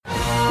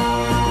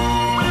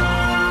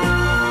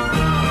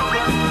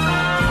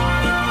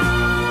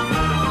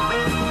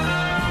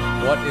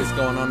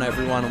going on,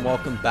 everyone, and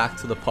welcome back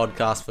to the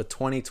podcast for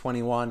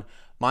 2021.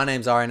 My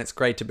name's Ari, and it's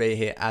great to be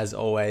here as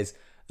always.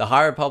 The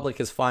High Republic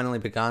has finally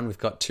begun. We've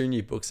got 2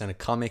 new books and a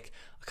comic.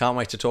 I can't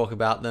wait to talk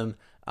about them.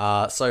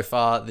 So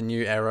far, the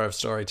new era of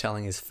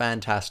storytelling is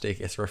fantastic.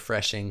 It's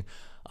refreshing.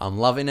 I'm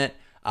loving it.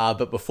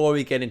 But before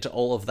we get into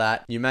all of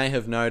that, you may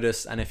have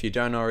noticed, and if you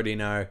don't already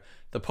know,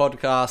 the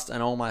podcast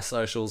and all my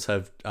socials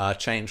have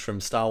changed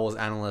from Star Wars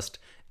Analyst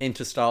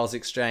into Star Wars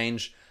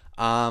Exchange.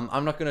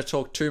 I'm not going to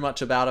talk too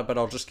much about it, but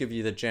I'll just give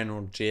you the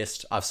general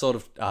gist. I've sort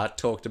of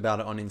talked about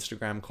it on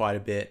Instagram quite a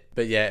bit.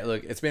 But yeah,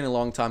 look, it's been a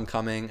long time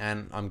coming,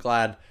 and I'm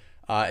glad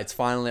it's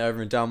finally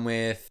over and done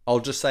with.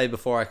 I'll just say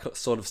before I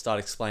sort of start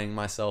explaining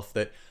myself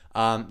that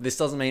this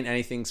doesn't mean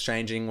anything's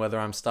changing, whether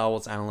I'm Star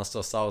Wars Analyst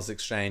or Star Wars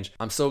Exchange.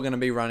 I'm still going to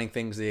be running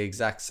things the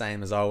exact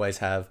same as I always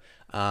have.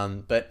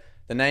 But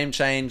the name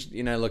changed,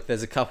 look,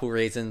 there's a couple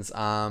reasons.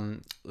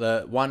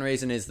 The one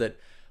reason is that,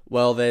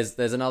 well, there's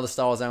another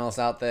Star Wars analyst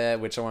out there,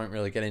 which I won't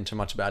really get into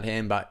much about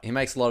him, but he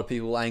makes a lot of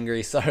people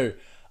angry. So,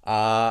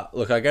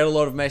 look, I get a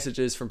lot of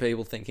messages from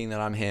people thinking that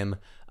I'm him.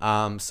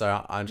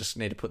 So I just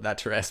need to put that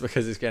to rest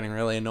because it's getting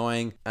really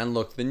annoying. And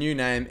look, the new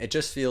name, it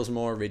just feels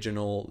more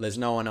original. There's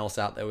no one else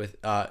out there with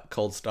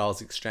called Star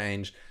Wars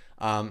Exchange.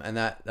 And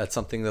that's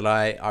something that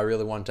I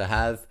really want to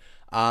have.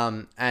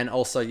 And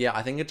also, yeah,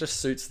 I think it just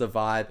suits the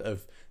vibe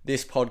of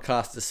this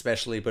podcast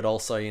especially, but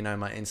also,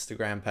 my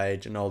Instagram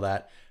page and all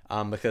that.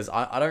 Because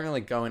I don't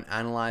really go and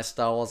analyze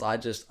Star Wars.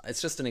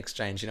 It's just an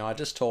exchange, I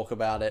just talk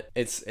about it.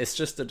 It's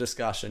just a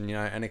discussion,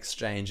 an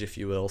exchange, if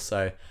you will.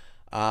 So,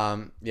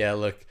 yeah,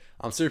 look,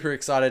 I'm super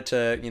excited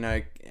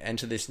to,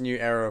 enter this new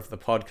era of the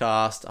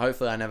podcast.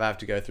 Hopefully I never have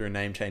to go through a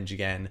name change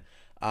again.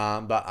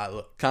 But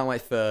I can't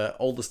wait for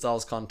all the Star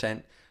Wars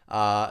content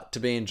to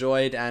be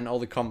enjoyed and all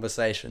the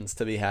conversations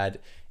to be had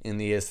in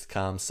the years to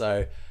come.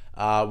 So,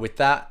 with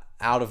that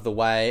out of the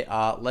way,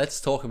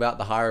 let's talk about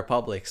the High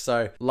Republic.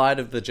 So, Light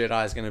of the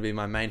Jedi is going to be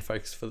my main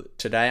focus for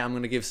today. I'm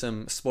going to give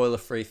some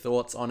spoiler-free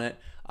thoughts on it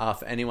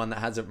for anyone that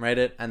hasn't read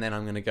it, and then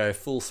I'm going to go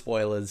full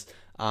spoilers,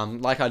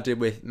 like I did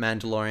with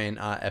Mandalorian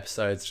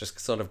episodes, just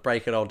sort of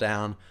break it all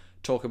down,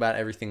 talk about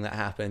everything that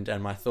happened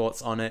and my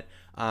thoughts on it.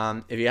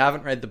 If you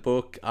haven't read the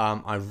book,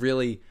 I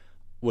really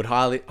would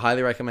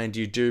highly recommend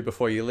you do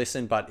before you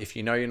listen, but if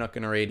you know you're not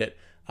going to read it,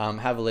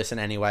 have a listen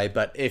anyway.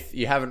 But if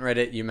you haven't read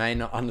it, you may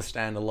not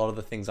understand a lot of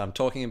the things I'm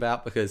talking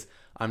about because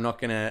I'm not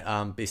going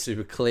to be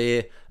super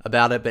clear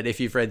about it. But if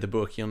you've read the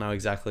book, you'll know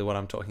exactly what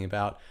I'm talking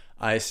about,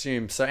 I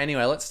assume. So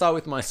anyway, let's start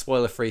with my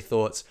spoiler-free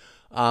thoughts.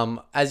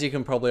 As you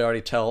can probably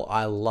already tell,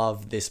 I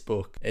love this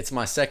book. It's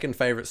my second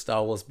favorite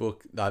Star Wars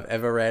book that I've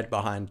ever read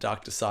behind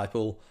Dark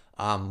Disciple,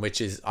 I've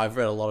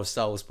read a lot of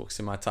Star Wars books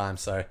in my time.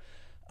 So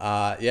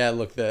yeah,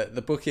 look,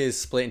 the book is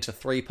split into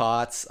 3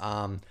 parts.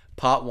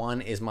 Part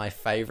 1 is my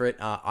favorite.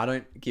 I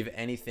don't give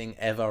anything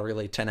ever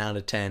really 10 out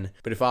of 10.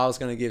 But if I was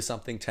going to give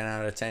something 10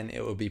 out of 10,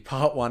 it would be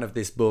part 1 of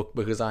this book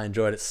because I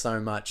enjoyed it so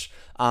much.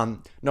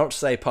 Not to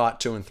say part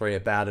 2 and 3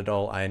 are bad at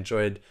all. I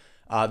enjoyed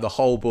the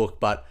whole book,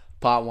 but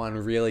part 1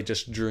 really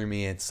just drew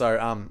me in.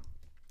 So,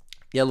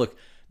 yeah, look,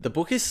 the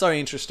book is so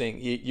interesting.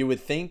 You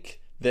would think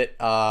that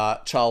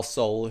Charles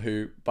Soule,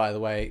 who, by the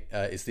way,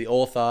 is the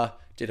author,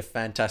 did a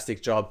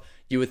fantastic job.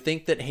 You would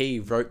think that he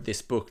wrote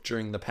this book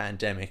during the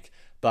pandemic.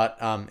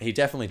 But he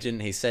definitely didn't.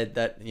 He said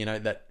that,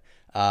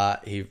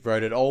 he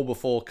wrote it all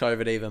before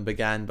COVID even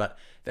began. But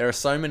there are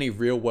so many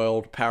real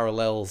world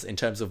parallels in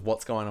terms of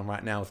what's going on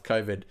right now with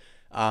COVID,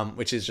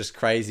 which is just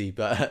crazy.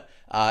 But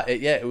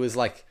it was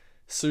like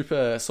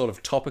super sort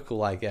of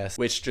topical, I guess,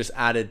 which just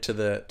added to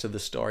the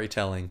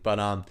storytelling.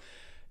 But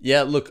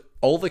yeah, look,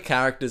 all the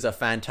characters are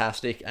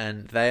fantastic,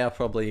 and they are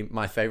probably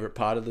my favorite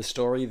part of the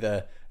story.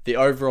 The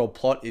overall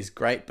plot is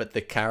great, but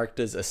the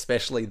characters,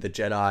 especially the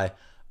Jedi,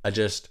 are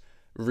just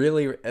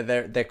really,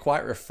 they're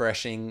quite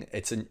refreshing.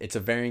 It's a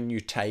very new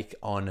take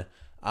on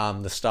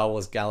the Star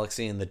Wars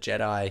galaxy and the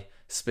Jedi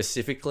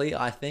specifically,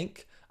 I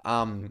think.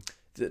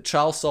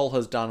 Charles Soule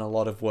has done a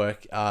lot of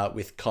work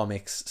with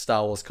comics,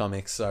 Star Wars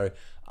comics, so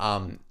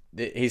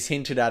he's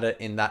hinted at it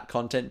in that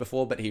content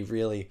before, but he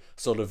really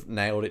sort of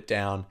nailed it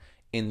down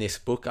in this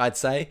book, I'd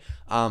say.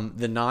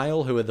 The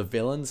Nihil, who are the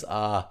villains,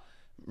 are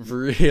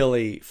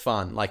really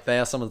fun. Like, they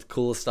are some of the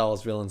coolest Star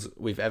Wars villains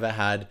we've ever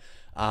had.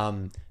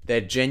 They're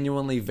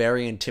genuinely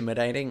very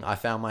intimidating. I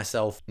found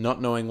myself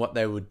not knowing what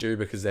they would do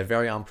because they're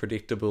very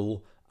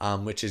unpredictable,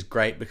 which is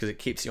great because it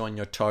keeps you on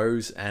your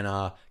toes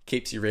and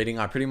keeps you reading.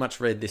 I pretty much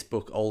read this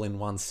book all in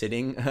one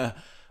sitting.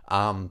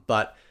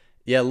 But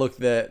yeah, look,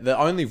 the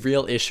only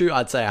real issue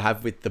I'd say I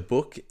have with the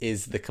book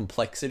is the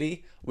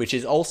complexity, which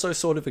is also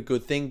sort of a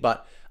good thing.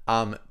 But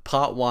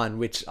part 1,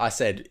 which I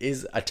said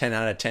is a 10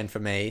 out of 10 for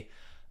me,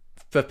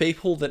 for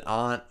people that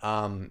aren't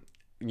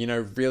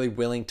really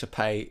willing to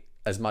pay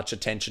as much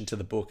attention to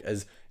the book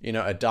as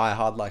a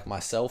diehard like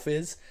myself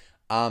is,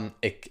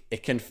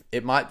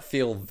 it might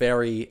feel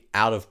very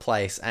out of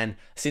place. And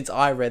since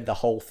I read the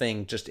whole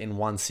thing just in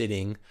one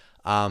sitting,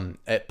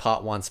 at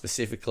part 1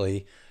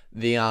 specifically,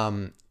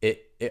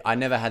 I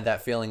never had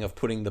that feeling of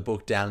putting the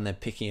book down and then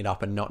picking it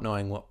up and not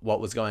knowing what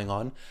was going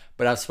on.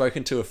 But I've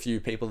spoken to a few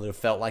people that have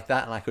felt like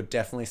that, and I could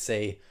definitely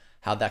see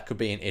how that could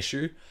be an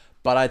issue.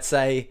 But I'd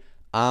say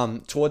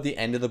toward the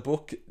end of the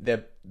book,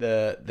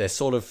 there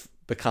sort of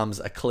becomes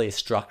a clear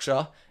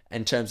structure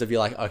in terms of you're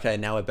like, okay,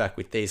 now we're back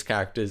with these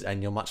characters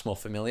and you're much more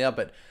familiar.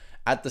 But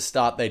at the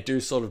start, they do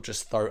sort of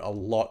just throw a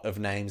lot of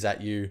names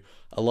at you,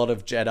 a lot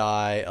of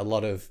Jedi, a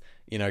lot of,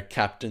 you know,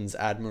 captains,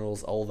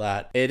 admirals, all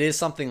that. It is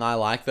something I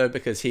like though,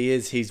 because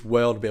he's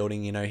world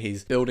building, you know,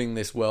 he's building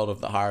this world of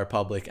the High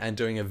Republic and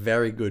doing a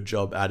very good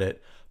job at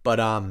it. But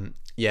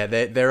yeah,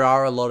 there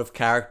are a lot of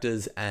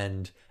characters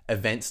and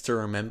events to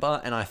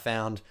remember, and I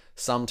found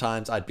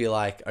sometimes I'd be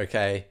like,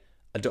 okay,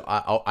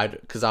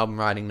 because I'm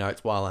writing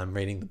notes while I'm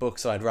reading the book,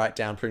 so I'd write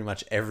down pretty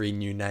much every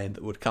new name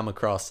that would come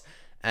across,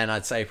 and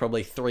I'd say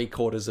probably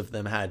 3/4 of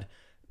them had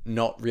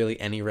not really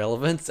any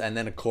relevance, and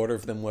then 1/4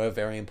 of them were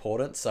very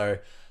important. So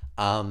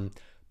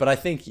but I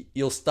think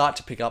you'll start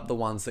to pick up the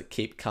ones that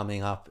keep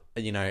coming up,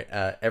 you know,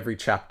 every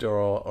chapter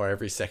or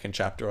every second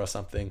chapter or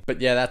something.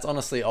 But yeah, that's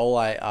honestly all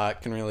I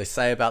can really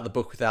say about the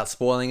book without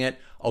spoiling it.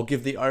 I'll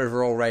give the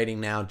overall rating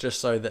now, just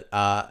so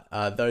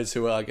that those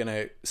who are going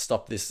to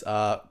stop this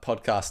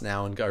podcast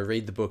now and go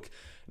read the book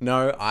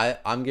know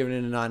I'm giving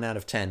it a 9 out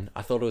of 10.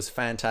 I thought it was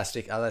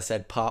fantastic. As I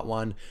said, part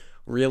 1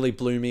 really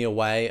blew me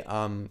away.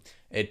 I'm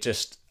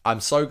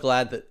so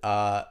glad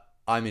that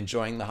I'm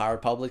enjoying the High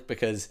Republic,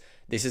 because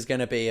this is going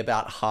to be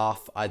about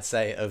half, I'd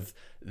say, of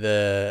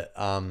the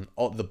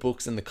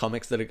books and the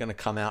comics that are going to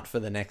come out for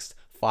the next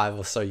 5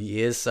 or so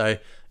years. So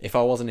if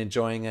I wasn't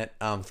enjoying it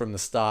from the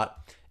start,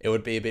 it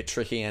would be a bit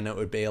tricky, and it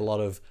would be a lot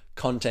of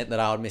content that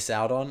I would miss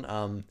out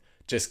on.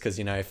 Just because,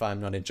 you know, if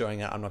I'm not enjoying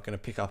it, I'm not going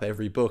to pick up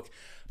every book.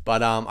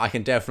 But I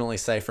can definitely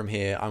say from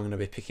here, I'm going to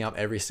be picking up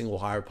every single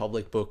High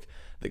Republic book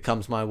that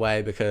comes my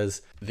way,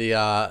 because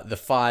the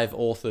 5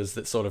 authors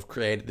that sort of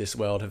created this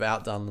world have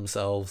outdone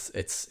themselves.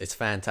 It's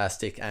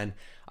fantastic, and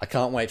I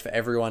can't wait for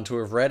everyone to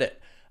have read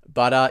it.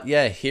 But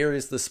yeah, here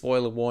is the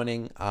spoiler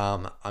warning.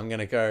 I'm going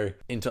to go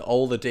into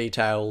all the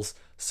details.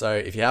 So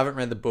if you haven't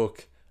read the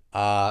book,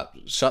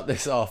 shut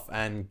this off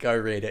and go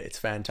read it. It's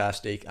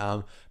fantastic.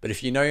 But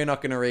if you know you're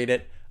not going to read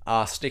it,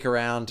 stick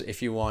around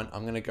if you want.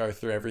 I'm going to go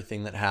through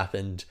everything that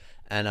happened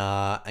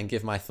and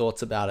give my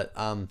thoughts about it.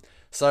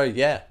 So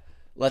yeah,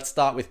 let's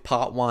start with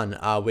part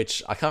 1,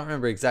 which I can't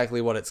remember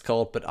exactly what it's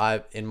called,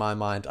 but in my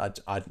mind,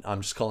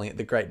 I'm just calling it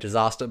The Great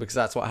Disaster, because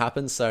that's what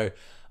happens. So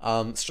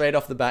straight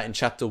off the bat in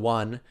chapter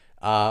 1,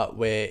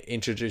 we're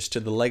introduced to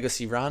the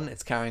Legacy Run.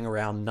 It's carrying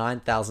around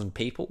 9,000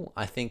 people,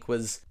 I think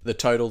was the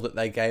total that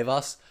they gave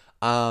us.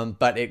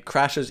 But it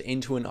crashes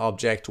into an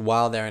object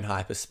while they're in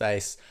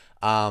hyperspace.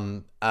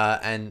 And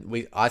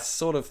I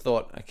sort of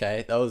thought,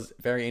 okay, that was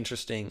very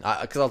interesting.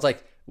 Because I was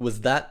like,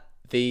 was that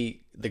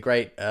the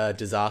great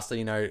disaster?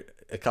 You know,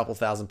 a couple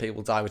thousand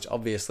people die, which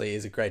obviously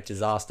is a great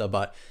disaster.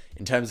 But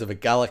in terms of a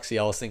galaxy,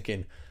 I was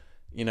thinking,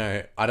 you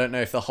know, I don't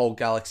know if the whole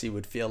galaxy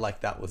would feel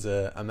like that was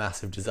a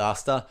massive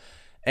disaster.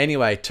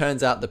 Anyway,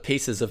 turns out the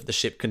pieces of the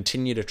ship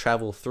continue to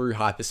travel through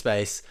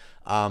hyperspace,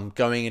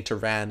 going into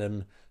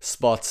random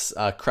spots,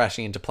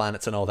 crashing into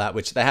planets and all that,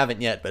 which they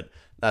haven't yet, but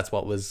that's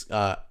what was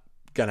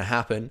going to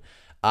happen.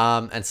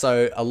 And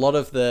so a lot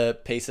of the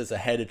pieces are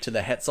headed to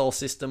the Hetzal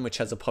system, which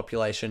has a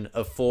population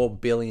of 4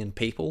 billion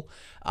people.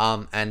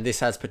 And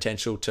this has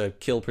potential to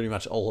kill pretty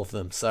much all of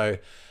them. So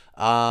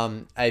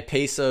a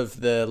piece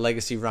of the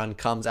Legacy Run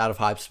comes out of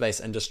hyperspace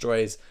and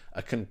destroys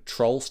a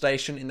control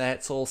station in the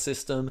Hetzal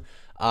system.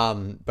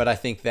 But I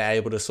think they're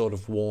able to sort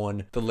of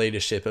warn the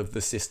leadership of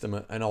the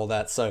system and all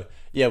that. So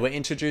yeah, we're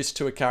introduced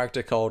to a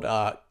character called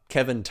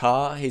Kevin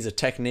Tarr. He's a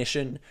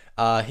technician.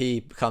 He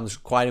becomes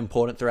quite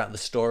important throughout the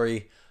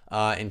story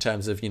in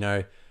terms of, you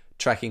know,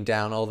 tracking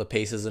down all the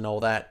pieces and all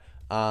that.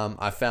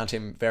 I found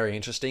him very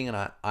interesting,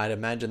 and I'd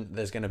imagine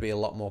there's going to be a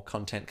lot more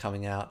content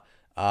coming out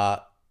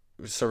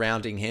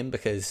surrounding him,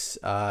 because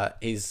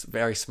he's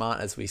very smart,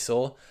 as we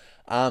saw.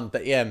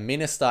 But yeah,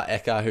 Minister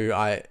Eka, who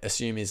I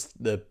assume is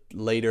the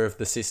leader of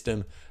the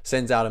system,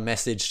 sends out a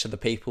message to the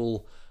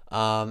people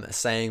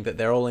saying that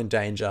they're all in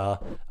danger.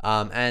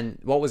 And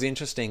what was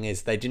interesting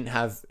is they didn't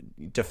have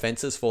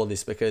defenses for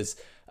this, because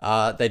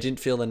they didn't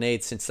feel the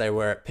need, since they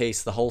were at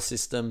peace. The whole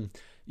system,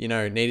 you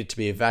know, needed to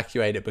be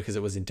evacuated because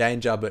it was in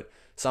danger, but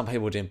some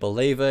people didn't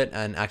believe it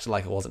and acted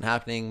like it wasn't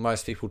happening.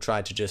 Most people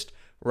tried to just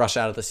rush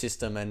out of the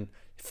system, and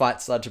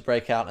fights started to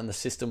break out and the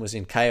system was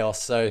in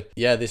chaos. So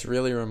yeah, this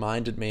really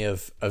reminded me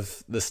of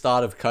the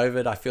start of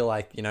COVID. I feel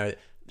like, you know,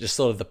 just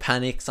sort of the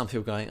panic, some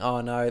people going,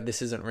 oh no,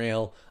 this isn't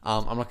real.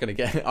 I'm not going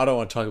to I don't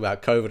want to talk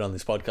about COVID on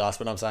this podcast,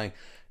 but I'm saying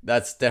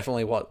that's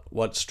definitely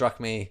what struck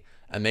me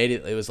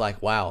immediately. It was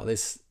like, wow,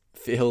 this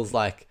feels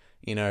like,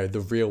 you know, the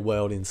real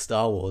world in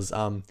Star Wars.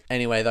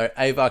 Anyway, though,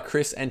 Ava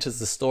Chris enters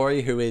the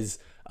story, who is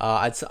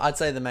I'd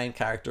say the main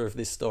character of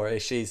this story.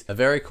 She's a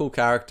very cool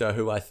character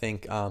who I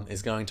think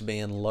is going to be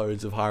in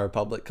loads of High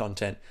Republic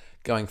content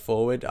going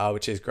forward,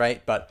 which is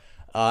great. But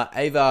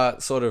Ava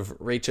sort of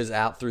reaches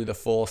out through the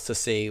Force to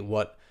see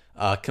what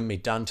can be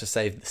done to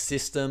save the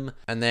system.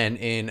 And then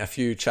in a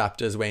few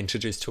chapters, we're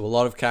introduced to a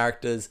lot of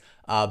characters,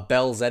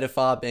 Bel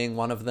Zettifar being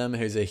one of them,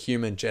 who's a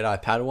human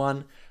Jedi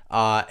Padawan.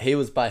 He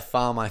was by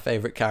far my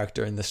favorite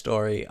character in the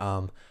story.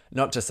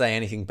 Not to say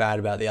anything bad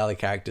about the other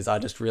characters, I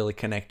just really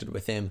connected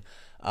with him.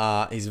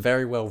 He's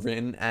very well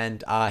written,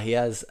 and he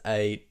has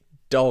a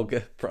dog,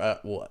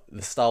 the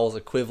Star Wars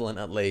equivalent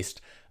at least,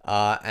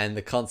 and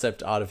the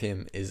concept art of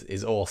him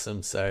is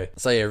awesome. So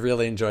yeah,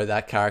 really enjoyed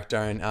that character.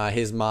 And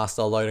his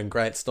master, Loden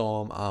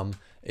Greatstorm,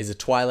 is a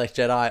Twi'lek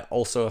Jedi,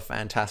 also a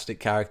fantastic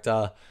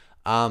character.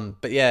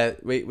 But yeah,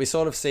 we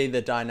sort of see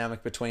the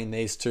dynamic between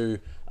these two.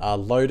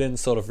 Loden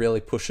sort of really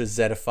pushes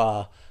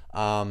Zettifar,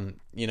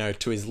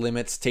 to his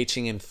limits,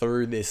 teaching him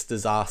through this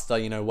disaster,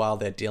 while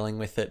they're dealing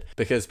with it.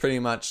 Because pretty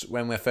much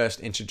when we're first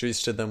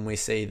introduced to them, we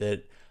see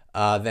that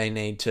they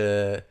need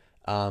to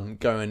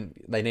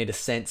they need to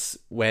sense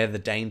where the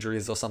danger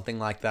is or something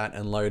like that,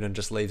 and Loden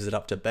just leaves it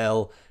up to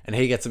Bel, and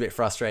he gets a bit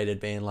frustrated,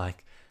 being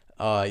like,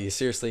 "Oh, you're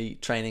seriously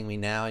training me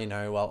now,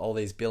 while all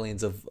these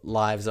billions of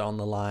lives are on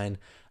the line."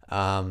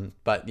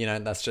 But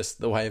that's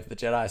just the way of the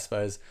Jedi, I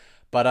suppose.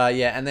 But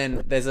yeah, and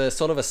then there's a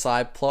sort of a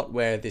side plot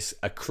where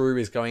a crew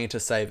is going to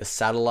save a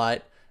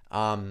satellite,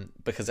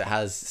 because it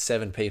has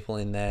 7 people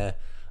in there,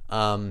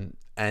 and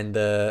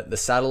the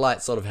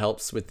satellite sort of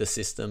helps with the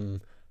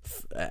system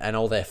and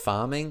all their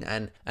farming,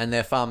 and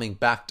they're farming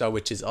Bacta,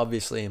 which is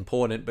obviously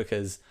important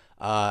because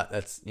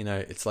that's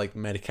it's like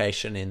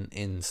medication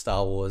in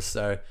Star Wars.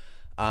 So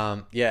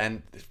yeah,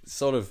 and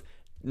sort of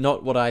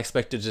not what I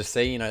expected to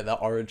see, the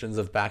origins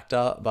of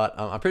Bacta, but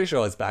I'm pretty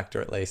sure it's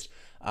Bacta at least.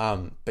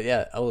 But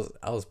yeah, I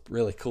was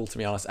really cool, to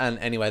be honest. And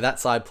anyway, that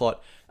side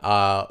plot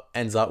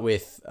ends up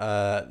with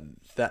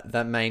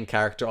that main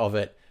character of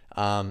it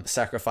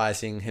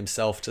sacrificing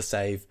himself to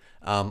save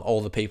all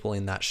the people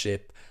in that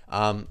ship,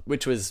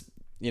 which was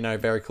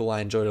very cool.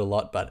 I enjoyed it a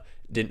lot, but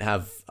didn't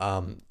have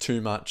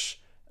too much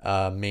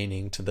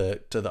meaning to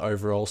the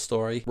overall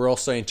story. We're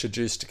also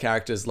introduced to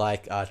characters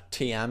like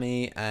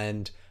Tiami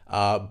and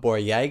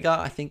Borjega,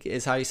 I think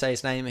is how you say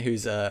his name,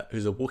 who's a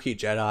Wookiee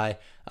Jedi.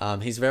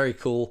 He's very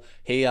cool.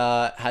 He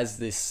has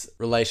this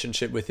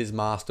relationship with his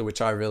master,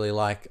 which I really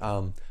like,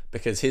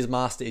 because his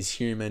master is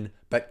human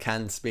but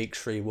can speak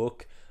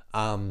Shriwook,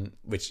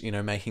 which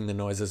making the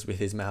noises with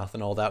his mouth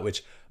and all that,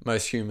 which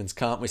most humans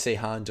can't. We see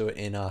Han do it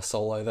in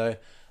Solo though,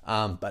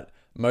 but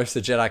most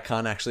of the Jedi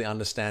can't actually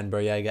understand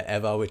Borjega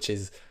ever, which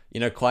is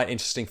quite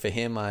interesting for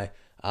him. I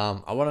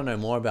want to know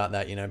more about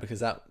that, because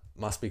that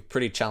must be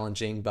pretty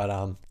challenging.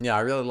 But yeah, I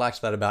really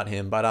liked that about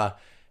him. But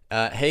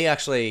he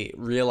actually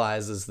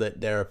realizes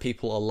that there are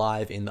people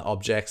alive in the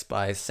objects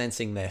by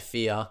sensing their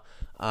fear.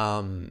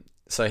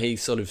 So he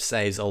sort of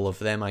saves all of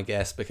them, I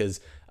guess, because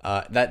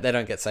that they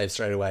don't get saved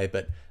straight away.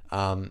 But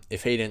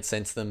if he didn't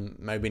sense them,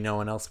 maybe no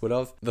one else would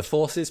have. The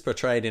Force is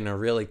portrayed in a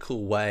really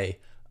cool way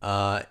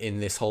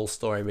in this whole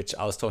story, which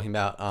I was talking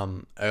about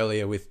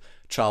earlier with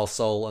Charles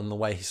Soule and the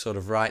way he sort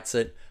of writes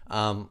it.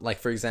 Like,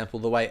 for example,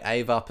 the way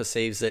Ava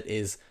perceives it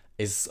is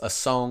a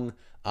song,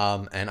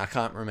 and I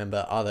can't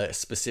remember other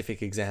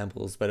specific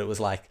examples, but it was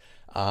like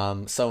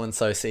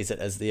so-and-so sees it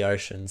as the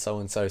ocean,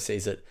 so-and-so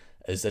sees it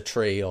as a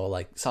tree, or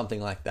like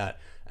something like that.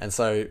 And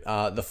so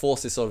the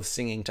Force is sort of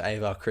singing to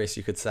Ava Chris,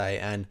 you could say,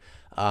 and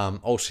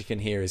all she can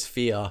hear is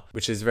fear,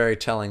 which is very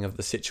telling of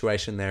the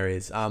situation there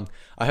is. I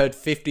heard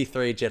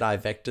 53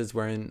 Jedi Vectors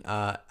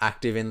were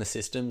active in the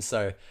system,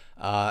 so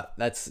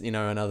that's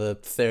another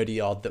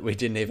 30 odd that we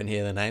didn't even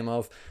hear the name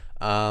of.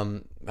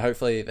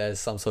 Hopefully there's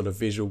some sort of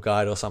visual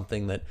guide or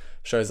something that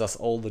shows us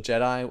all the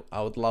Jedi.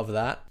 I would love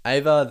that.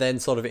 Ava then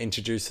sort of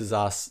introduces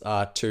us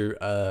to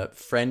a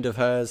friend of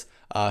hers,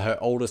 her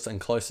oldest and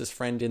closest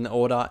friend in the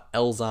Order,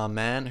 Elzar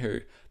Mann, who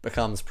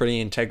becomes pretty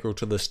integral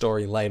to the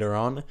story later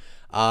on.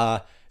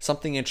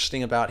 Something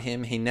interesting about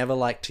him, he never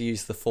liked to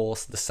use the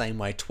Force the same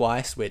way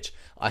twice, which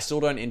I still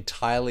don't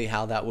entirely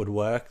how that would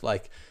work.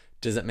 Like,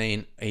 does it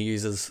mean he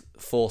uses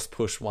Force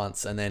push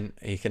once and then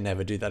he can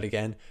never do that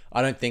again?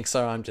 I don't think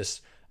so. I'm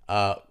just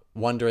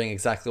wondering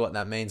exactly what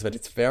that means, but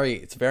it's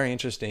very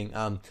interesting.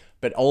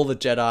 But all the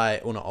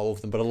Jedi, well, not all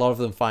of them, but a lot of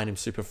them find him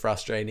super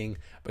frustrating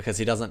because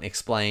he doesn't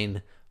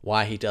explain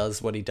why he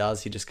does what he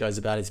does. He just goes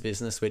about his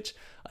business, which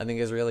I think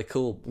is really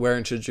cool. We're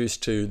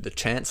introduced to the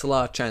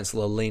Chancellor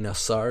Lena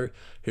So,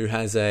 who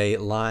has a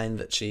line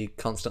that she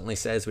constantly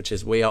says, which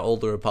is, "We are all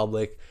the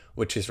Republic,"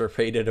 which is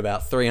repeated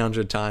about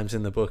 300 times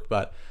in the book,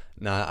 but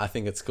no, I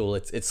think it's cool.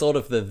 It's sort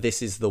of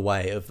this is the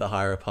way of the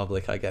High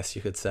Republic, I guess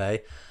you could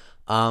say.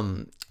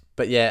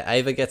 But yeah,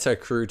 Ava gets her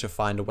crew to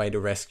find a way to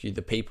rescue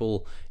the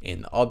people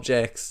in the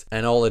objects,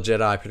 and all the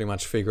Jedi pretty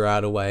much figure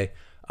out a way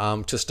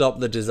to stop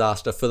the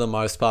disaster for the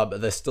most part,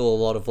 but there's still a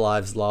lot of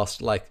lives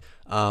lost. Like,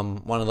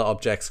 one of the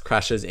objects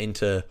crashes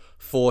into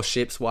 4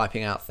 ships,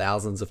 wiping out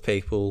thousands of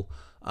people.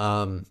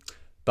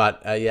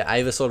 But yeah,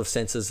 Ava sort of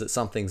senses that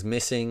something's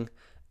missing,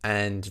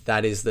 and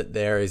that is that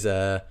there is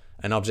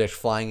an object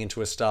flying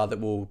into a star that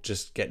will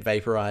just get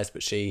vaporized,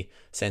 but she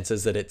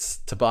senses that it's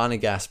Tabana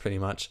gas pretty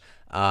much,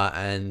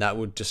 and that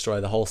would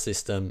destroy the whole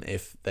system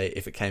if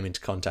it came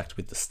into contact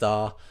with the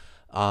star.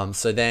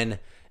 So then,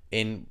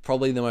 in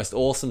probably the most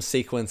awesome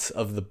sequence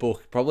of the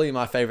book, probably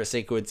my favorite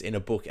sequence in a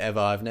book ever.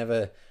 I've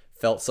never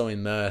felt so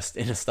immersed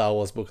in a Star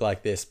Wars book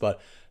like this,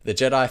 but the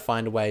Jedi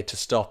find a way to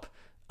stop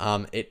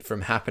it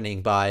from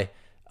happening by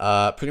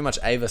pretty much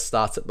Ava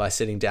starts it by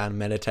sitting down,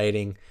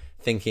 meditating,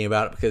 thinking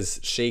about it, because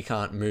she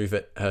can't move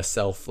it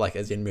herself, like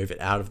as in move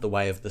it out of the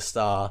way of the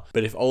star.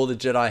 But if all the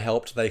Jedi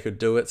helped, they could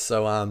do it.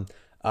 So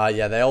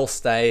they all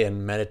stay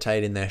and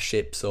meditate in their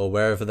ships or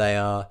wherever they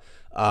are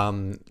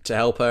to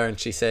help her. And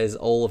she says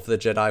all of the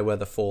Jedi were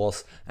the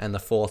Force, and the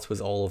Force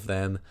was all of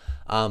them.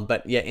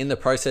 But yeah, in the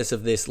process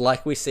of this,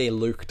 like we see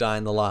Luke die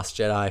in The Last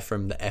Jedi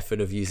from the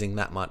effort of using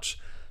that much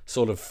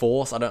sort of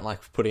force. I don't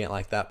like putting it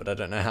like that, but I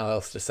don't know how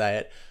else to say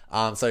it.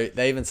 So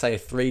they even say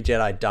 3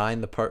 Jedi die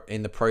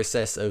in the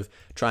process of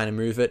trying to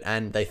move it,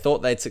 and they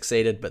thought they'd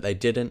succeeded, but they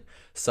didn't.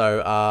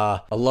 So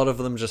a lot of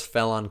them just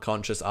fell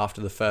unconscious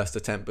after the first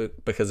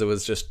attempt because it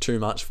was just too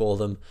much for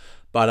them.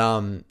 But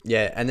and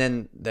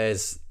then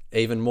there's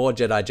even more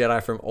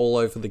Jedi from all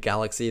over the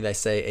galaxy. They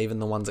say even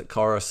the ones at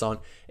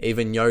Coruscant,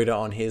 even Yoda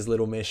on his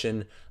little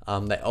mission.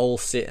 They all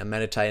sit and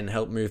meditate and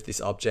help move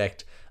this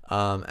object.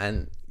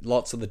 And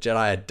lots of the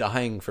Jedi are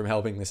dying from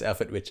helping this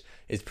effort, which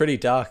is pretty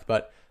dark.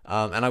 But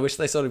and I wish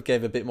they sort of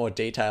gave a bit more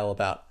detail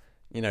about,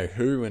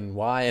 who and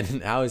why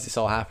and how is this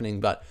all happening.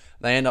 But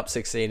they end up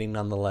succeeding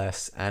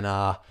nonetheless, and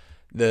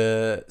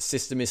the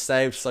system is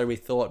saved, so we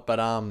thought. But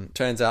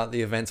turns out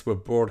the events were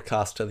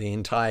broadcast to the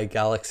entire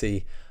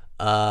galaxy,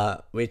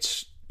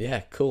 which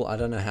cool. I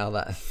don't know how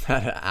that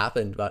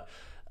happened, but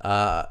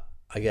I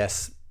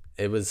guess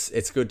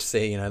it's good to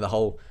see the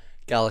whole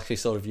galaxy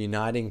sort of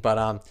uniting.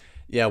 But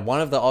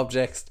one of the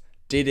objects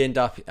did end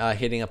up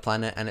hitting a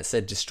planet, and it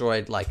said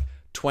destroyed like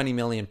 20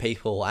 million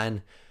people.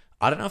 And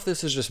I don't know if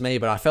this is just me,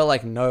 but I felt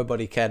like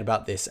nobody cared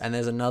about this. And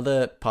there's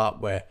another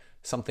part where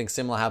something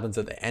similar happens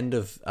at the end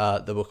of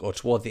the book, or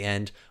toward the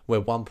end,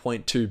 where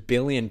 1.2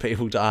 billion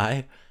people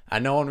die,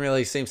 and no one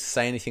really seems to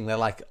say anything. They're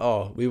like,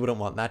 oh, we wouldn't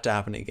want that to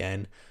happen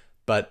again.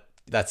 But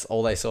that's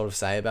all they sort of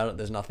say about it.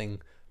 There's nothing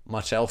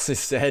much else is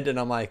said. And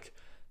I'm like,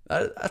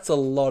 that's a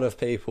lot of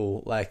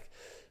people. Like,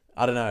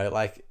 I don't know,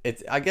 like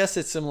I guess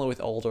it's similar with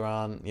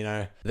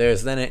Alderaan.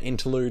 There's then an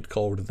interlude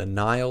called The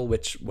Nihil,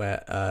 which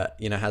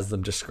has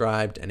them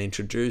described and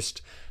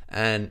introduced.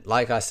 And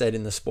like I said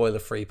in the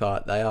spoiler-free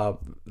part, they are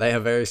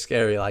very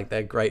scary. Like,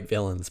 they're great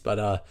villains.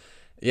 But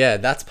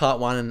that's part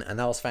 1, and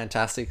that was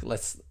fantastic.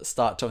 Let's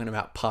start talking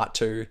about part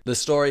 2. The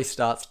story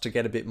starts to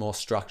get a bit more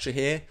structure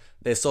here.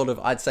 There's sort of,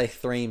 I'd say,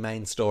 3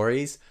 main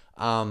stories.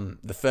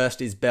 The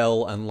first is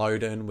Bell and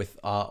Loden with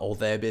all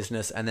their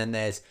business, and then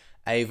there's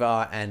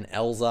Ava and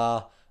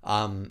Elzar,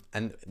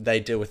 and they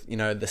deal with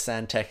the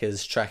San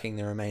Tekkas tracking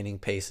the remaining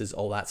pieces,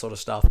 all that sort of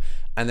stuff.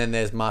 And then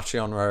there's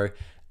Marchion Ro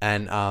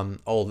and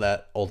all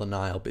the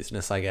Nihil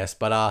business, I guess.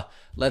 But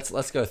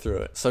let's go through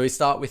it. So we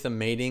start with a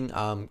meeting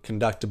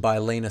conducted by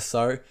Lina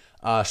So.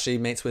 She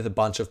meets with a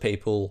bunch of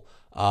people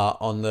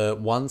on the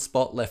one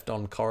spot left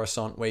on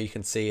Coruscant where you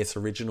can see its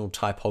original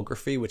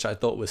typography, which I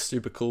thought was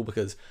super cool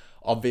because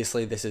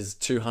obviously this is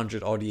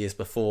 200 odd years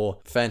before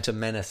Phantom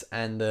Menace,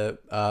 and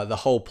the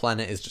whole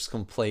planet is just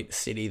complete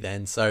city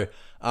then. So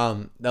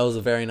that was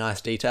a very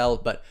nice detail.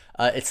 But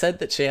it said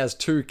that she has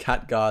 2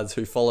 cat guards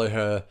who follow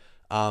her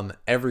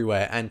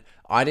everywhere, and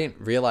I didn't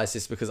realize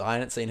this because I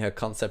hadn't seen her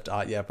concept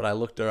art yet, but I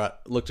looked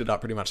it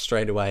up pretty much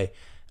straight away,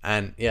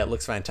 and it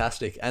looks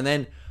fantastic. And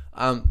then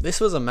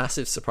this was a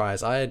massive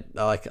surprise. I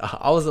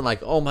wasn't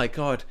like, oh my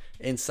god,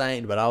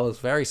 insane, but I was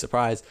very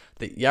surprised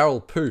that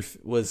Yarl Poof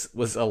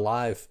was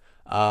alive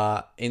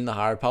in the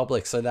High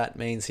Republic. So that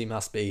means he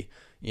must be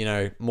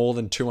more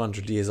than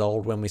 200 years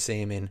old when we see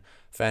him in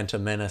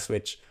Phantom Menace,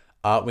 which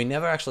we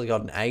never actually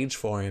got an age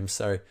for him.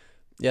 So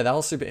yeah, that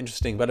was super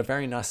interesting, but a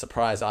very nice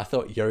surprise. I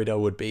thought Yoda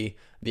would be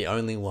the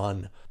only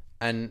one.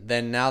 And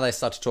then now they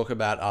start to talk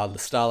about the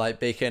Starlight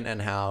Beacon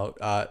and how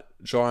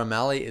Jorah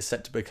Malley is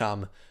set to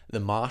become the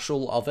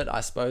marshal of it,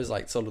 I suppose,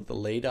 like sort of the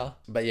leader.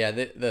 But yeah,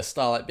 the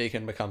Starlight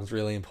Beacon becomes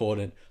really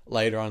important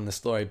later on in the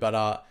story.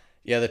 But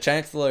the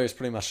Chancellor is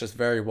pretty much just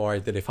very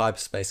worried that if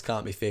hyperspace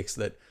can't be fixed,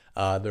 that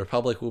the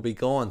Republic will be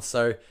gone.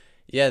 So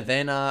yeah,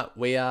 then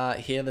we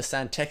hear the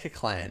San Tekka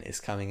clan is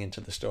coming into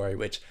the story,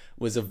 which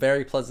was a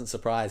very pleasant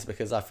surprise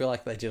because I feel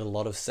like they did a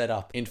lot of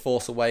setup in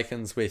Force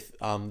Awakens with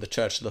the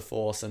Church of the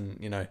Force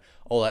and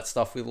all that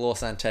stuff with Lor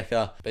San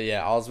Tekka. But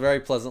yeah, I was very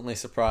pleasantly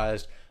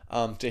surprised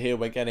to hear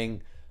we're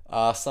getting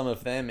some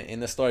of them in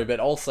the story,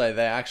 but also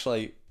they're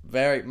actually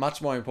very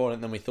much more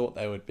important than we thought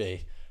they would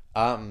be.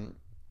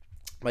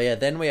 But yeah,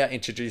 then we are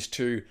introduced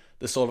to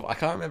the sort of, I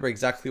can't remember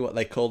exactly what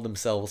they called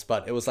themselves,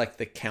 but it was like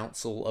the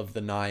Council of the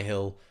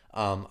Nihil.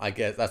 I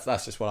guess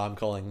that's just what I'm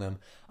calling them.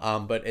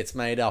 But it's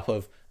made up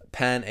of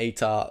Pan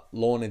Eater,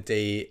 Lorna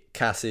D,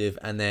 Cassiv,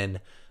 and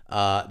then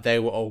they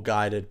were all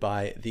guided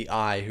by the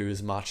Eye, who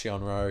is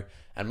Marchion Ro.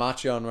 And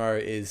Marchion Ro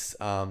is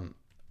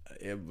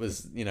it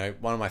was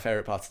one of my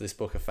favorite parts of this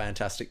book, a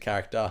fantastic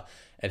character,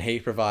 and he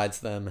provides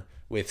them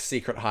with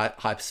secret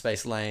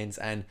hyperspace lanes,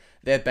 and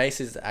their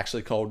base is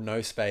actually called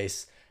No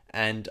Space.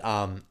 and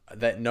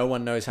that no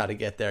one knows how to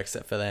get there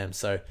except for them.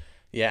 So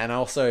yeah, and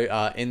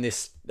also in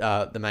this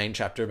the main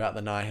chapter about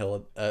the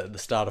Nihil at the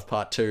start of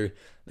part 2,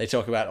 they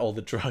talk about all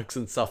the drugs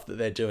and stuff that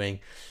they're doing,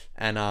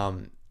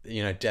 and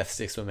death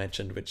sticks were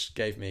mentioned, which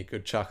gave me a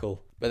good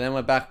chuckle. But then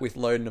we're back with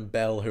Loden and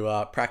Bell, who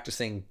are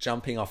practicing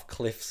jumping off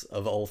cliffs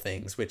of all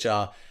things, which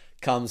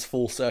comes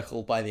full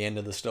circle by the end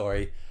of the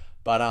story.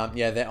 But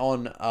they're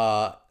on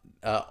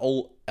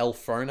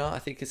Elfrona, I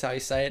think is how you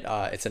say it.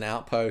 It's an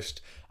outpost.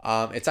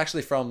 It's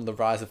actually from the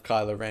Rise of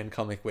Kylo Ren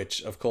comic,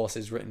 which of course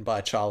is written by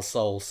Charles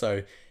Soule,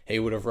 so he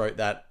would have wrote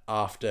that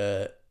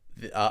after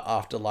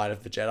Light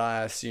of the Jedi,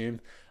 I assume.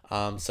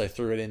 So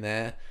threw it in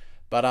there.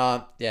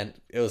 But it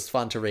was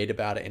fun to read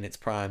about it in its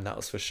prime, that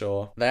was for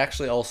sure. They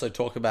actually also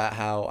talk about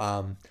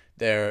how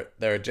there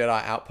are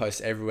Jedi outposts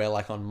everywhere,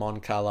 like on Mon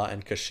Cala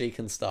and Kashyyyk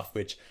and stuff,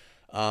 which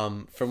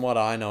from what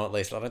I know at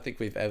least, I don't think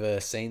we've ever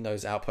seen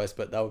those outposts,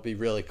 but that would be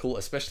really cool,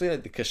 especially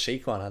like the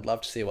Kashyyyk one. I'd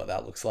love to see what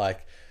that looks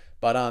like.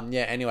 But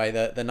anyway,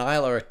 the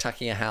Nihil are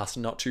attacking a house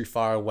not too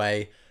far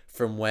away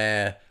from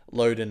where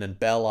Loden and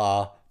Bell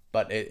are,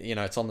 but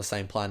it's on the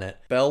same planet.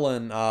 Bell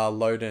and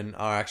Loden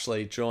are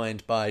actually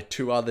joined by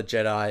 2 other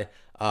Jedi,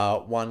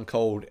 one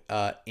called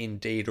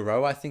Indeed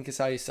Ro, I think is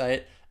how you say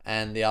it,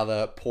 and the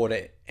other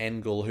Porter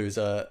Engle, who's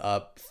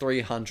a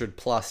 300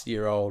 plus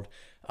year old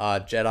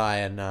Jedi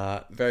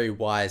and very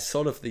wise,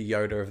 sort of the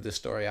Yoda of the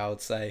story, I would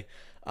say.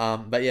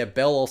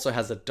 Bell also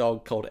has a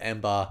dog called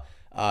Ember,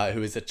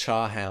 who is a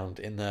Charhound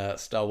in the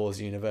Star Wars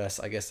universe.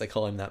 I guess they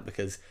call him that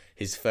because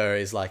his fur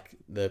is like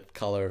the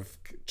color of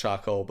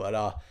charcoal.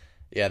 But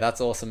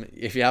that's awesome.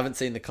 If you haven't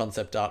seen the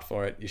concept art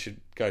for it, you should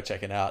go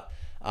check it out.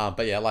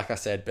 Like I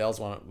said, Bell's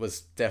one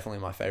was definitely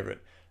my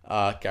favorite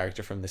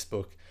character from this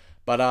book.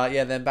 But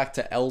then back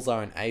to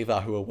Elzar and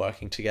Ava, who are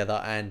working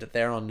together, and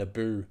they're on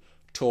Naboo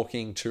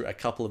talking to a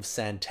couple of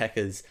San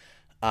Tekkas.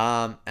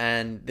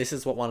 And this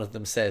is what one of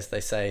them says.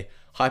 They say,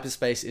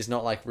 hyperspace is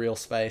not like real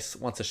space.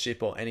 Once a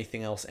ship or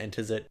anything else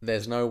enters it,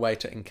 there's no way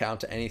to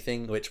encounter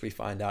anything, which we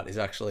find out is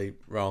actually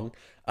wrong.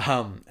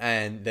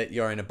 And that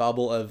you're in a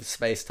bubble of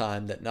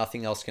space-time that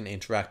nothing else can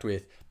interact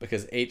with,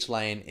 because each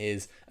lane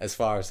is, as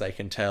far as they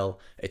can tell,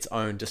 its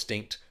own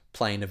distinct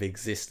plane of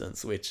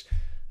existence, which,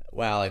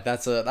 wow, like that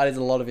is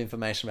a lot of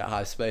information about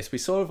hyperspace. We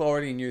sort of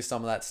already knew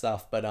some of that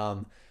stuff, but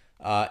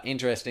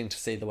interesting to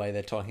see the way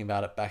they're talking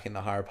about it back in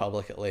the High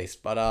Republic at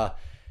least. But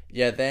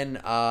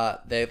then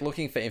they're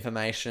looking for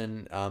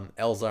information,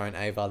 Elzar and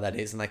Ava that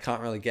is, and they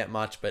can't really get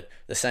much, but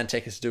the San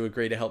Tekkas do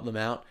agree to help them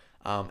out.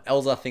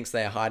 Elzar thinks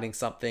they are hiding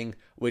something,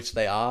 which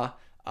they are.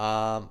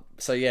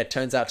 It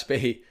turns out to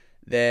be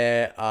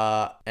their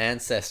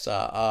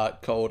ancestor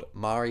called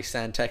Mari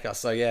San Tekka.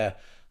 So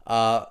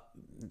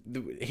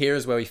here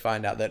is where we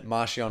find out that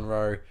Marchion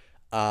Ro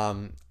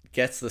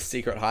gets the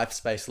secret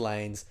hyperspace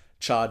lanes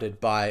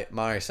charted by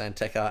Mari San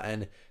Tekka,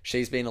 and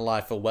she's been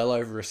alive for well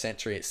over a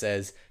century, it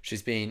says.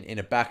 She's been in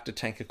a Bacta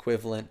tank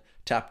equivalent,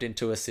 tapped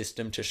into a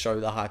system to show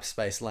the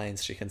hyperspace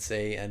lanes she can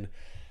see, and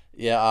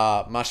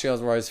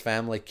Marchion Ro's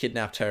family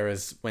kidnapped her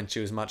when she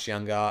was much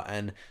younger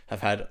and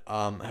have had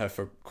her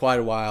for quite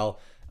a while.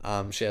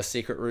 She has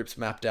secret routes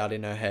mapped out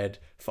in her head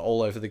for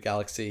all over the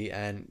galaxy,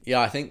 and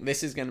I think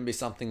this is going to be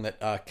something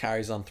that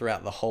carries on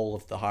throughout the whole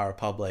of the High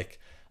Republic.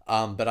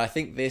 But I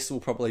think this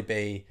will probably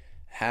be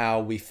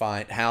how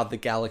the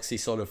galaxy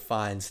sort of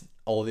finds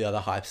all the other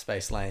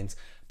hyperspace lanes.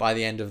 By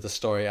the end of the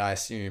story, I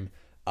assume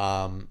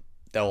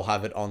they'll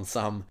have it on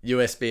some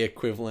USB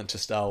equivalent to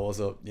Star Wars,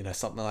 or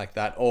something like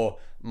that, or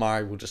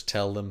Mari will just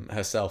tell them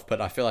herself.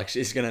 But I feel like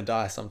she's gonna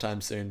die sometime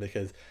soon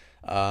because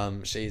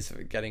she's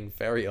getting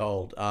very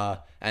old,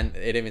 and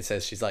it even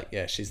says she's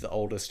the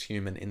oldest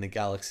human in the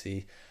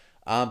galaxy.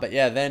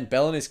 Then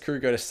Bell and his crew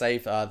go to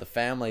save the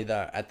family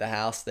that at the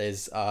house.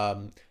 There's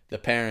the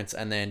parents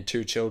and then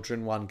 2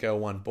 children, 1 girl,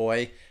 1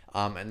 boy,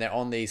 and they're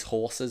on these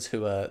horses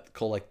who are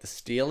called like the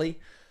Steely,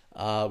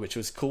 which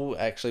was cool.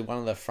 Actually, one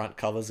of the front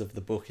covers of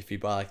the book, if you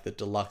buy like the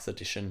deluxe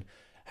edition,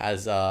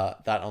 has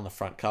that on the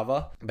front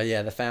cover. But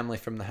the family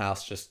from the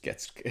house just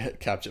gets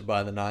captured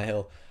by the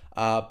Nihil.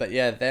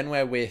 Then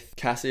we're with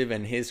Cassiv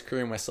and his crew,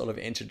 and we're sort of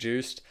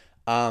introduced.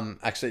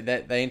 Actually,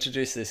 they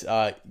introduced this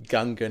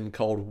Gungan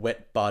called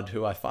Wet Bud,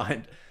 who I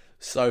find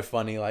so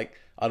funny. Like,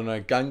 I don't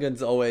know,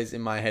 Gungans always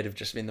in my head have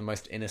just been the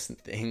most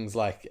innocent things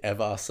like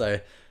ever.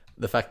 So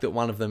the fact that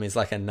one of them is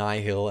like a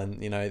Nihil,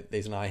 and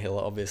these Nihil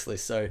are obviously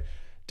so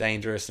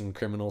dangerous and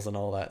criminals and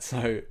all that.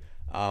 So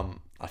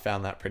I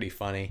found that pretty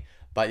funny.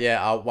 But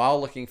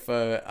while looking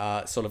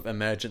for sort of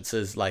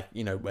emergences, like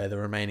where the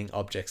remaining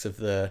objects of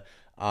the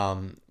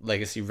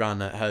legacy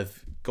run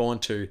have gone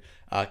to,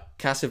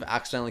 Cassiv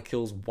accidentally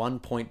kills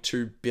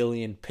 1.2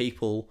 billion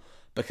people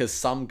because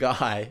some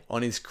guy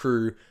on his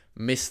crew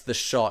missed the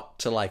shot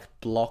to like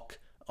block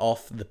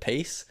off the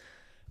piece.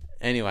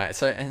 Anyway,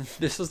 and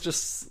this was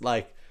just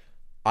like,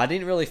 I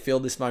didn't really feel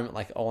this moment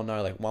like, oh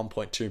no, like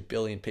 1.2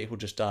 billion people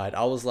just died.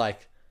 I was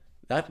like,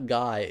 that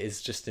guy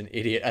is just an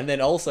idiot. And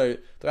then also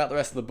throughout the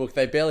rest of the book,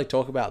 they barely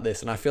talk about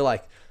this, and I feel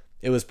like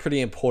it was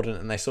pretty important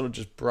and they sort of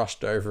just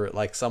brushed over it.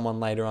 Like someone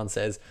later on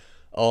says,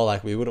 oh,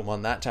 like we wouldn't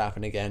want that to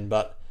happen again.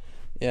 But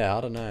yeah,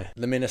 I don't know.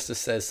 The minister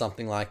says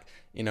something like,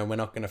 we're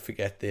not going to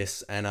forget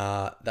this, and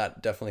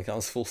that definitely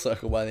comes full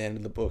circle by the end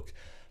of the book.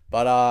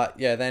 But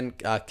then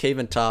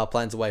Kievan Tar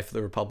plans a way for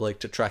the Republic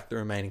to track the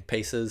remaining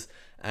pieces,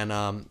 and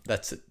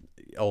that's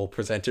all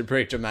presented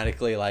pretty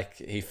dramatically. Like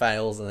he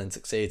fails and then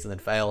succeeds and then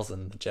fails,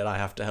 and the Jedi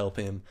have to help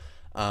him,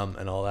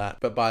 and all that.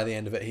 But by the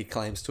end of it, he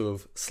claims to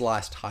have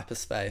sliced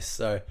hyperspace.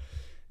 So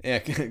yeah,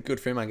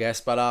 good for him, I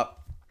guess. But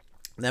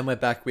then we're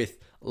back with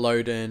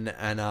Loden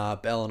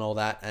and Bell and all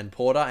that, and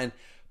Porter. And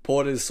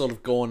Porter's sort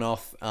of gone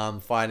off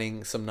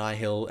fighting some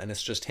Nihil, and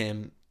it's just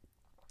him,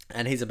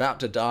 and he's about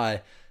to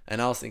die.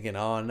 And I was thinking,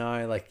 oh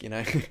no, like,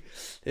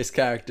 this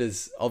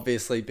character's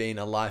obviously been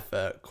alive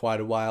for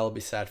quite a while. It'd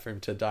be sad for him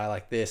to die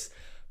like this.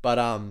 But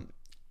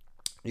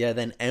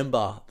then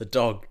Ember, the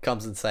dog,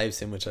 comes and saves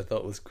him, which I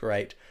thought was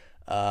great.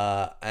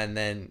 And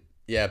then,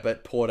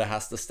 but Porter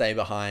has to stay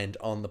behind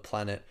on the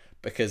planet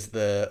because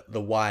the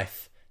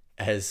wife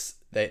has,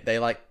 they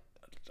like,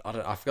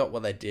 I forgot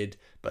what they did,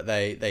 but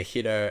they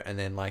hit her and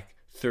then like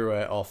threw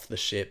her off the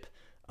ship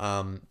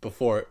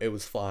before it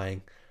was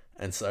flying.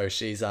 And so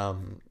she's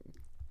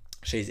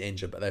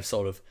injured, but they've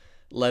sort of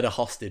let a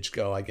hostage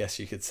go, I guess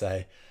you could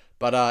say.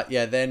 But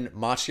then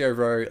Marchion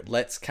Ro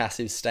lets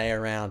Cassiv stay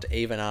around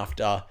even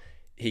after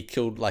he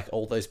killed like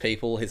all those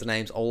people. His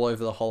name's all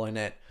over the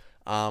HoloNet.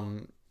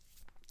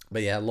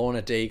 But yeah,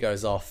 Lorna D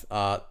goes off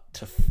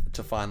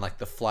to find like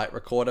the flight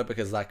recorder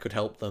because that could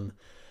help them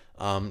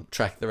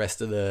track the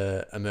rest of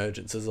the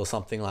emergences or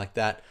something like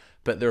that.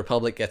 But the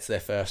Republic gets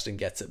there first and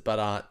gets it.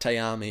 But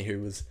Tayami,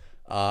 who was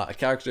a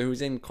character who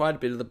was in quite a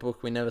bit of the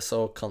book, we never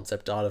saw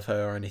concept art of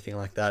her or anything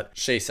like that.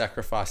 She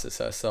sacrifices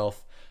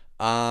herself.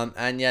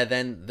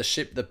 Then the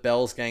ship that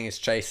Bell's gang is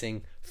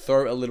chasing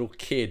throw a little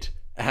kid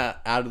out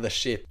of the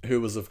ship,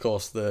 who was of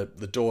course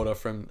the daughter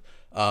from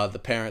the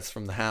parents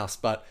from the house.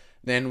 But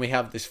then we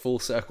have this full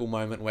circle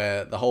moment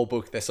where the whole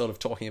book they're sort of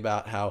talking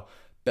about how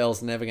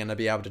Bell's never going to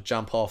be able to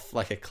jump off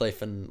like a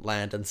cliff and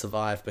land and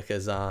survive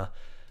because like,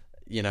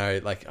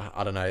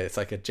 I don't know, it's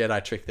like a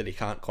Jedi trick that he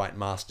can't quite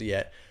master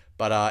yet.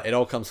 But it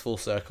all comes full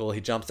circle.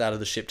 He jumps out of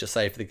the ship to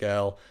save the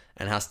girl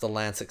and has to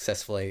land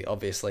successfully,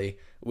 obviously,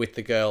 with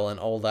the girl and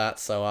all that.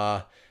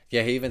 So, he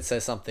even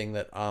says something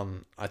that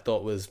I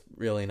thought was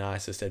really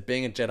nice. He said,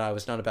 being a Jedi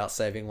was not about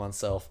saving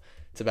oneself,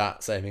 it's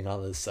about saving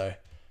others. So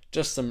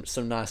just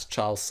some nice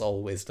Charles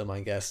Soule wisdom,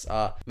 I guess.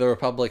 The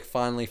Republic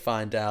finally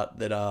find out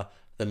that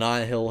the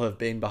Nihil have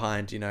been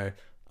behind,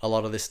 a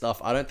lot of this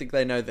stuff. I don't think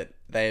they know that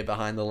they're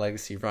behind the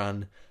Legacy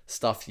Run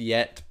stuff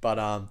yet,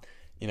 but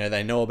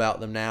they know about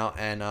them now,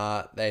 and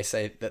they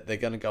say that they're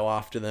going to go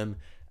after them,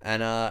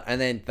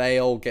 and then they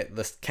all get,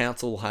 the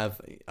council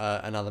have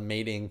another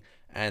meeting,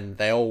 and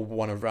they all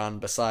want to run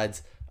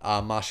besides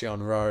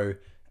Marchion Ro,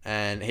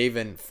 and he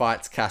even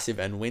fights Cassiv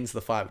and wins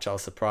the fight, which I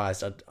was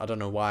surprised. I don't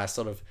know why. I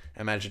sort of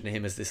imagined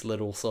him as this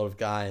little sort of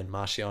guy, and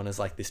Marchion is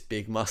like this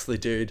big muscly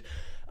dude,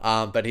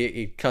 but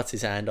he cuts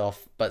his hand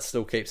off, but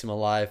still keeps him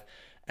alive,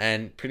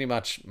 and pretty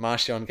much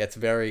Marchion gets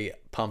very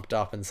pumped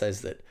up and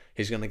says that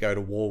he's going to go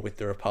to war with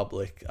the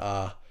Republic,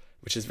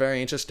 which is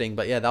very interesting.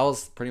 But yeah, that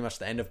was pretty much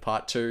the end of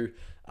part 2.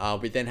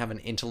 We then have an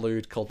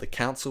interlude called The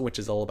Council, which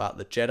is all about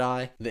the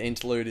Jedi. The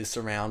interlude is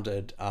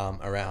surrounded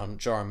around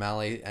Jorah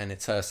Malley, and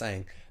it's her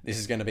saying this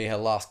is going to be her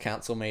last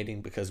council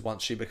meeting because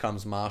once she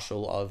becomes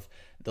Marshal of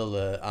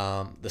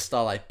the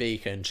Starlight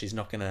Beacon, she's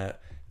not going to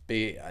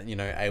be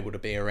able to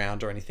be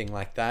around or anything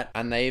like that.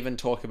 And they even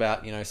talk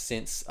about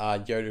since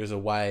Yoda is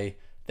away,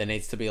 there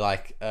needs to be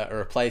like a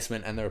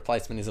replacement, and the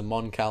replacement is a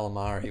Mon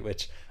Calamari,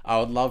 which I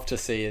would love to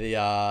see the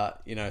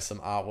some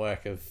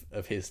artwork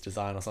of his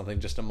design or something.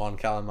 Just a Mon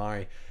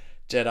Calamari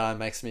Jedi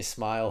makes me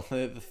smile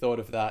the thought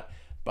of that.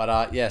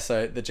 But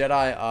so the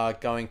Jedi are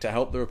going to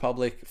help the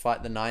Republic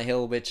fight the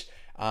Nihil, which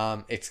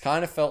it's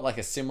kind of felt like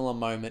a similar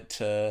moment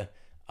to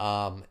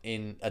at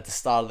the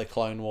start of the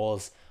Clone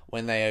Wars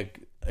when they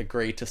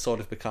agreed to sort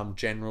of become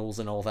generals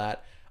and all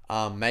that.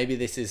 Maybe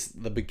this is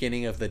the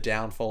beginning of the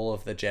downfall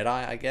of the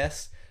Jedi, I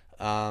guess,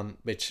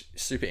 which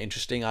is super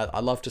interesting.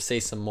 I'd love to see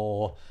some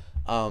more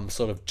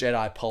sort of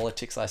Jedi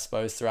politics, I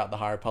suppose, throughout the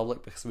High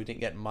Republic, because we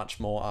didn't get much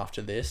more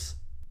after this.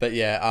 But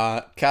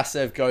yeah,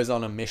 Kassev goes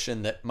on a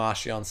mission that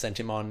Marchion sent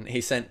him on. He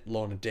sent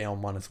Lorna D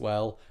on one as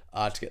well,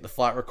 to get the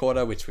flight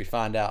recorder, which we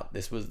find out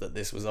this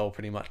was all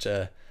pretty much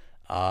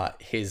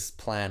his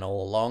plan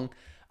all along.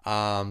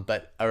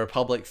 But a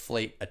Republic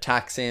fleet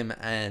attacks him,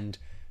 and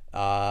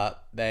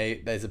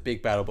there's a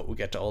big battle, but we'll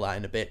get to all that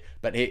in a bit.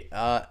 But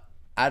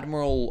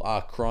Admiral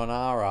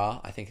Kronara,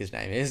 I think his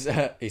name is,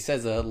 he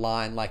says a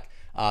line like,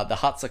 the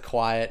Hutts are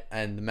quiet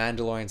and the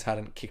Mandalorians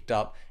hadn't kicked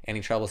up any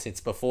trouble since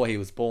before he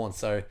was born.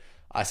 So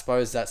I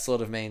suppose that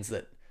sort of means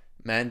that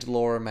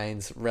Mandalore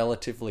remains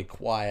relatively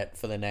quiet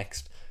for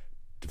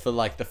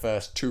the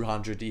first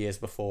 200 years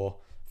before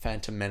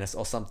Phantom Menace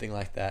or something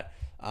like that.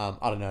 I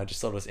don't know,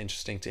 just thought it was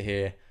interesting to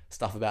hear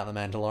stuff about the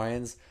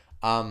Mandalorians.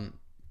 But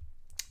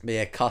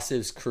yeah,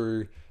 Kassiv's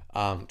crew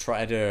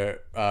try to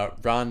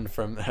run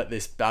from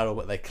this battle,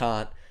 but they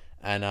can't.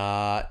 And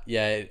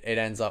it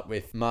ends up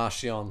with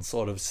Marchion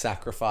sort of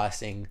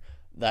sacrificing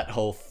that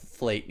whole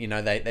fleet. You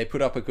know, they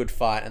put up a good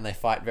fight and they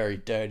fight very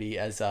dirty,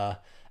 as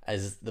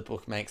the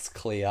book makes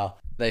clear.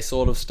 They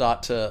sort of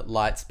start to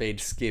light speed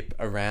skip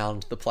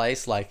around the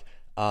place, like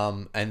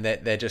and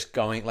they're just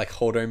going like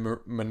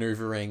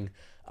maneuvering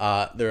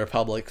the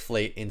Republic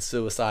fleet in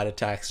suicide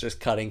attacks,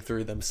 just cutting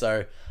through them.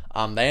 So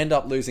they end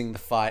up losing the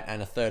fight,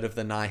 and a third of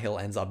the Nihil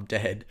ends up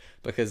dead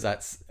because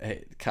that's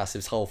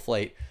Cassiv's whole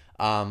fleet.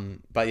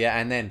 But yeah,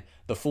 and then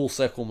the full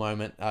circle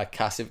moment,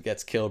 Cassiv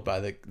gets killed by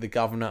the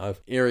governor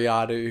of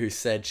Iriadu, who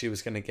said she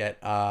was going to get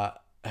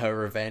her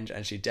revenge,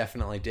 and she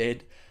definitely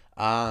did.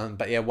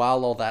 But yeah,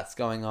 while all that's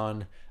going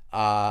on,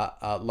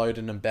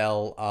 Loden and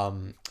Bell,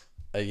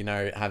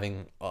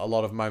 having a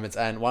lot of moments,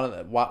 and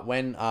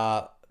when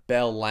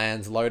Bell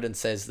lands, Loden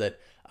says that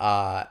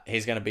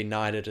he's going to be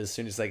knighted as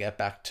soon as they get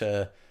back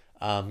to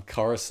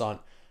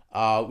Coruscant,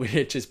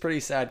 which is pretty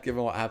sad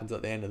given what happens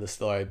at the end of the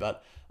story.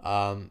 But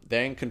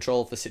they're in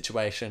control of the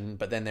situation,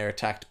 but then they're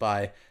attacked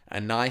by a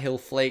Nihil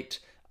fleet,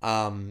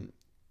 and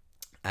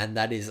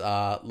that is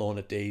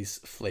Lorna D's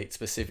fleet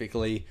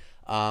specifically.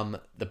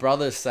 The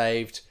brother's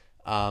saved,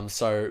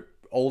 so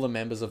all the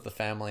members of the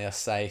family are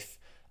safe,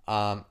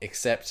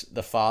 except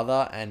the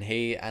father, and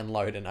he and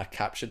Loden are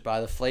captured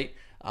by the fleet.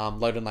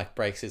 Loden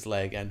breaks his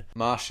leg, and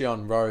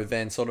Marchion Ro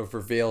then sort of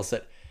reveals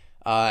that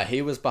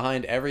he was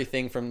behind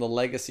everything from the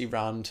Legacy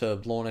run to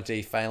Lorna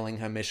D failing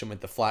her mission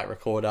with the flight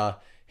recorder.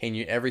 He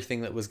knew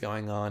everything that was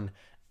going on,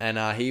 and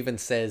he even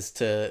says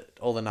to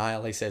all the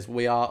Nihil, he says,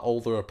 "We are all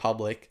the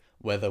Republic,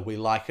 whether we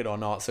like it or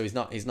not." So he's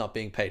not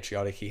being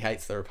patriotic. He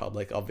hates the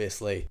Republic,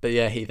 obviously. But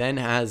yeah, he then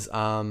has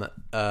Loden,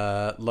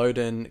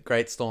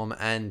 Greatstorm,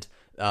 and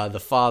the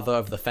father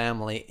of the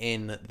family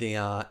in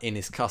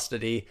his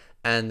custody,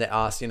 and they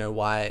ask,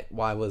 why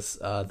was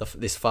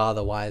this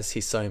father, why is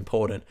he so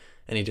important?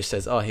 And he just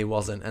says, oh, he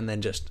wasn't, and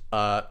then just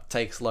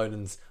takes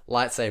Loden's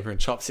lightsaber and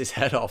chops his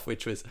head off,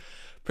 which was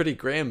pretty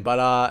grim.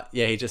 But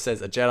he just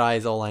says a Jedi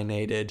is all I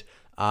needed,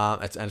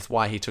 and it's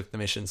why he took the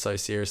mission so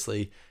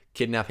seriously.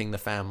 Kidnapping the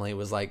family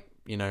was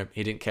he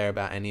didn't care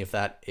about any of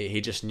that. He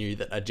just knew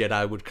that a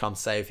Jedi would come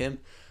save him,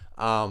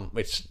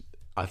 which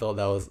I thought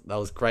that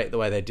was great the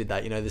way they did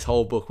that. This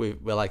whole book we're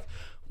like,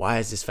 why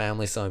is this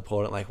family so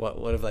important? Like,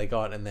 what have they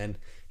got? And then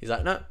he's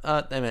like, no,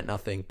 they meant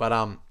nothing.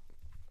 But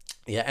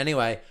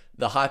anyway,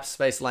 the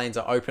hyperspace lanes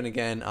are open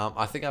again.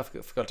 I think I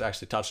forgot to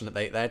actually touch on it.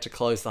 They had to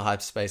close the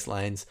hyperspace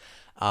lanes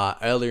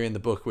earlier in the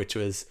book, which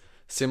was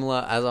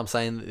similar, as I'm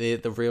saying,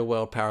 the real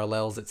world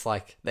parallels. It's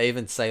like they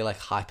even say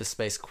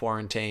hyperspace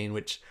quarantine,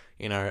 which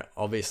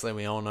obviously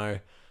we all know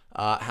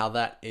how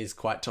that is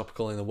quite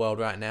topical in the world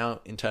right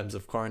now in terms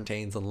of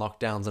quarantines and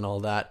lockdowns and all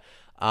that.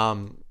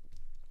 But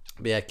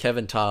yeah,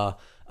 Kevin Tarr,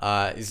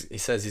 he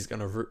says he's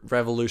going to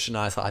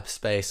revolutionize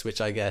hyperspace, which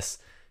I guess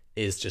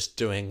is just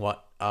doing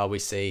what we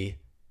see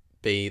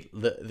be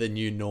the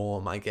new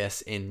norm, I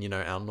guess, in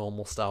our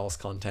normal Star Wars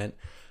content.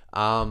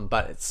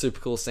 But it's super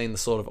cool seeing the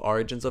sort of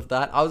origins of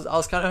that. I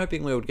was kind of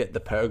hoping we would get the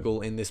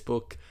Purrgil in this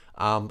book,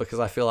 because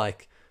I feel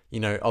like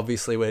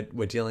obviously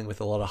we're dealing with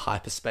a lot of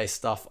hyperspace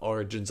stuff,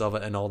 origins of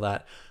it and all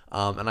that.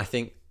 And I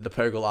think the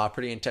Purrgil are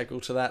pretty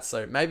integral to that.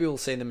 So maybe we'll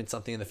see them in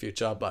something in the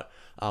future, but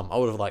I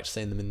would have liked to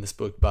see them in this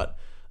book, but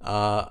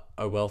oh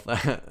well,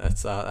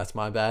 that's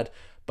my bad.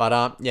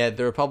 But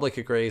the Republic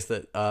agrees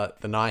that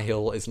the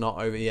Nihil is not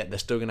over yet. They're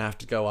still going to have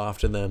to go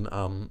after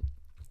them,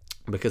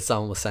 because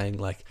someone was saying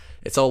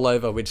it's all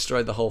over, we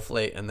destroyed the whole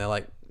fleet, and they're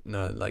like,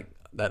 no,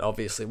 that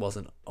obviously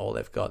wasn't all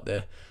they've got.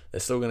 They're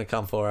still going to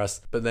come for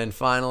us. But then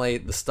finally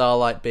the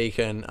Starlight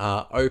Beacon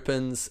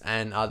opens,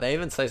 and they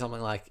even say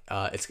something like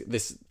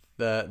this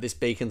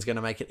beacon's going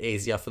to make it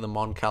easier for the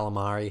Mon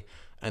Calamari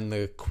and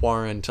the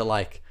Quarren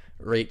to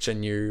reach a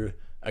new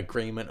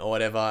agreement or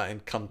whatever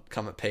and come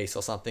at peace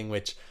or something,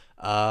 which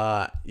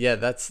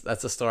that's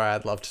a story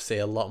I'd love to see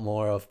a lot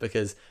more of,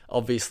 because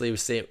obviously we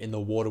see it in the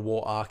Water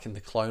War arc in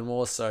the Clone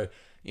Wars. So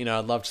I'd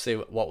love to see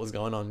what was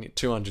going on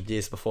 200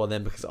 years before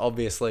then, because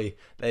obviously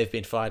they've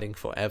been fighting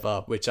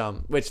forever, which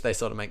they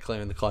sort of make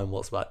clear in the Clone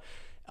Wars. But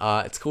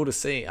it's cool to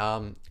see.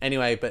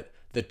 Anyway, but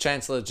the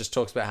Chancellor just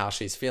talks about how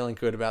she's feeling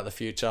good about the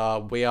future.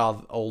 We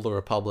are all the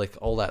Republic,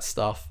 all that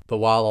stuff. But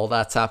while all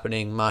that's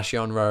happening,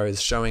 Marchion Ro is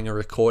showing a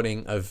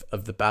recording of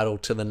the battle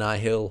to the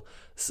Nihil,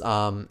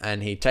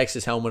 and he takes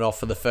his helmet off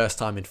for the first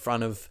time in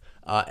front of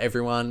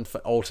everyone for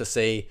all to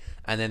see.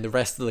 And then the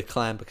rest of the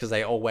clan, because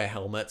they all wear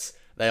helmets,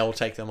 they all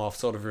take them off,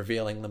 sort of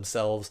revealing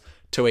themselves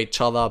to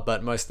each other.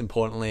 But most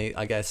importantly,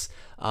 I guess,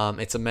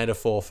 it's a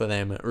metaphor for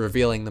them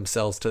revealing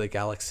themselves to the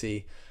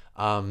galaxy.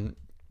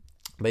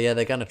 But yeah,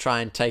 they're going to try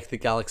and take the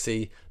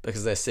galaxy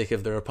because they're sick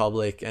of the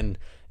Republic, and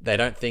they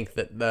don't think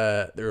that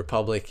the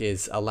Republic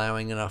is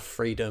allowing enough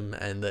freedom,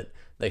 and that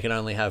they can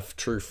only have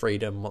true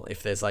freedom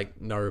if there's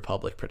no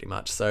Republic, pretty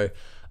much. So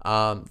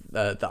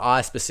the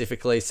Eye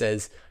specifically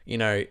says,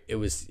 it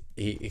was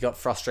he got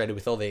frustrated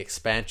with all the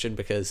expansion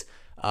because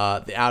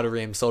the Outer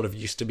Rim sort of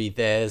used to be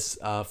theirs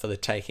for the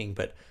taking,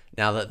 but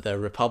now that the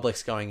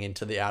Republic's going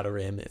into the Outer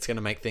Rim, it's going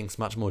to make things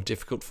much more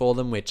difficult for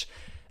them, which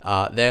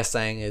they're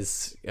saying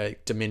is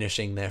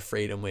diminishing their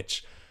freedom,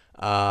 which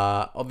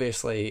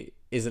obviously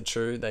isn't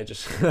true. They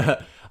just,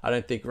 I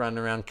don't think running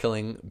around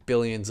killing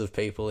billions of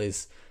people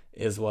is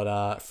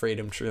what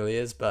freedom truly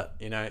is. But,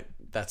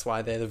 that's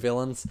why they're the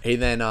villains. He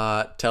then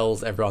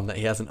tells everyone that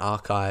he has an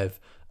archive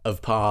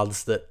of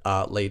paths that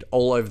lead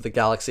all over the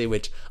galaxy,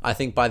 which I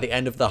think by the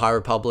end of the High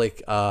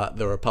Republic,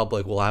 the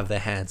Republic will have their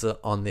hands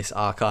on this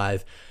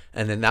archive,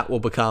 and then that will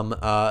become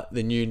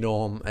the new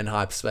norm, and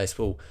hyperspace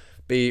will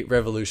be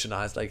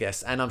revolutionized, I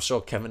guess. And I'm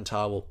sure Kevin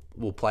Tar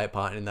will play a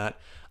part in that.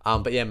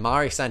 But yeah,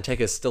 Mari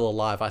Santeca is still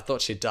alive. I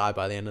thought she'd die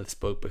by the end of this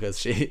book because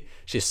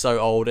she's so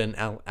old, and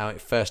our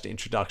first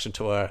introduction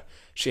to her,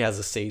 she has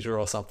a seizure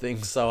or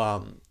something.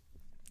 So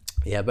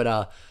yeah,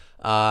 but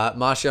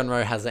Marchion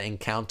Ro has an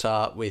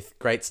encounter with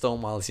Greatstorm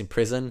while he's in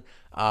prison.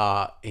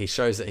 He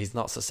shows that he's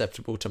not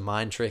susceptible to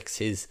mind tricks.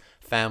 His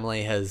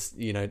family has,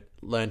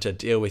 learned to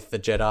deal with the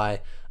Jedi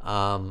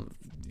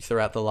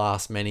throughout the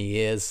last many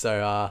years.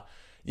 So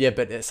yeah,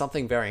 but it's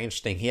something very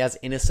interesting. He has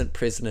innocent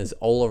prisoners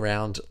all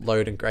around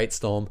Loden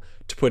Greatstorm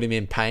to put him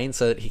in pain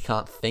so that he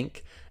can't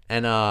think.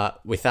 And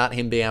without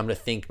him being able to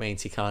think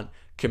means he can't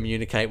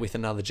communicate with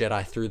another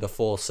Jedi through the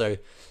Force. So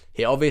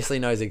he obviously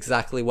knows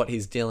exactly what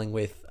he's dealing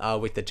with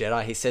the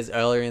Jedi. He says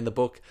earlier in the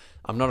book,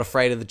 "I'm not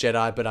afraid of the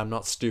Jedi, but I'm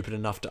not stupid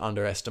enough to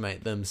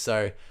underestimate them."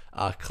 So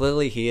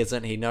clearly he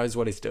isn't. He knows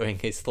what he's doing.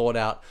 He's thought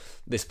out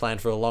this plan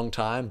for a long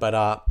time.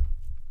 But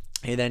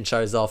he then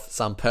shows off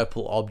some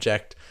purple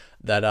object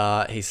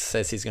that he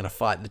says he's going to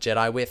fight the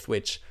Jedi with,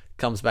 which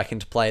comes back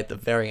into play at the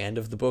very end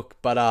of the book.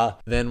 But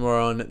then we're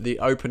on the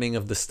opening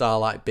of the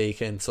Starlight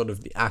Beacon, sort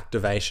of the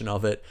activation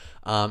of it.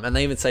 And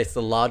they even say it's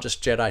the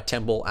largest Jedi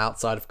temple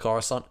outside of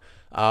Coruscant,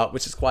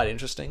 which is quite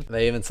interesting.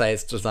 They even say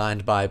it's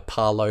designed by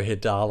Paulo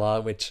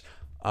Hidalgo, which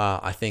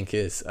I think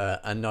is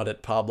a nod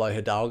at Pablo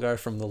Hidalgo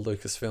from the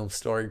Lucasfilm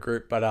story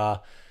group.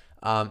 But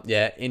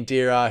yeah,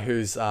 Indira,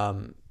 who's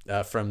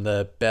from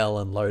the Bell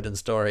and Loden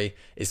story,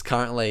 is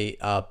currently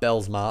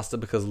Bell's master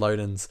because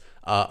Loden's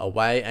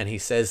away, and he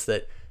says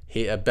that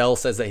Bell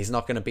says that he's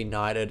not going to be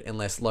knighted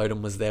unless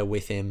Loden was there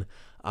with him,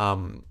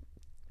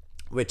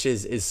 which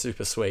is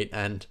super sweet.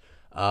 And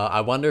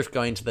I wonder if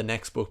going to the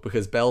next book,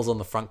 because Bell's on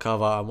the front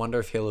cover, I wonder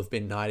if he'll have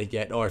been knighted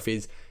yet, or if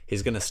he's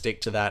going to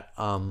stick to that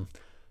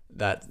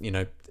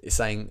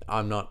saying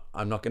I'm not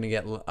going to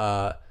get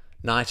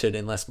knighted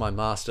unless my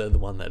master, the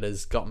one that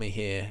has got me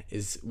here,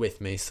 is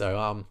with me.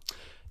 So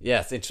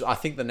yes, I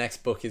think the next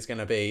book is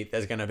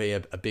there's going to be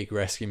a big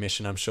rescue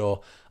mission, I'm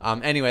sure.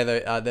 Anyway,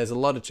 though, there's a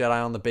lot of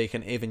Jedi on the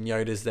beacon. Even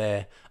Yoda's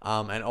there,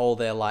 and all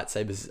their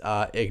lightsabers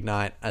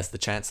ignite as the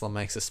Chancellor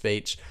makes a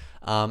speech.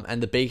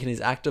 And the beacon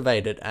is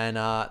activated, and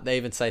they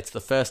even say it's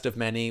the first of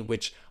many,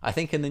 which I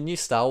think in the new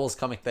Star Wars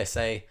comic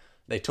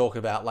they talk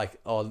about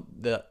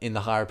in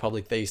the High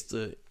Republic they used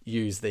to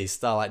use these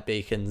starlight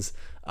beacons,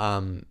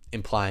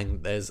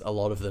 implying there's a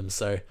lot of them.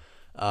 So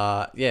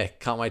yeah,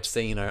 can't wait to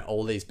see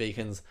all these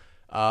beacons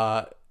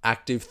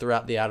active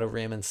throughout the Outer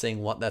Rim and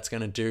seeing what that's going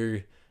to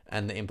do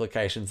and the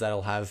implications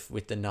that'll have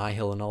with the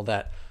Nihil and all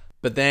that.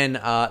 But then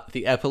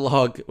the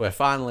epilogue, we're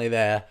finally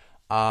there.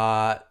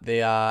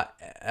 The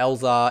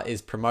Elzar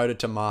is promoted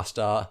to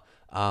master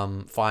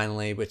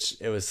finally, which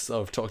it was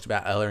sort of talked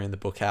about earlier in the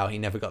book how he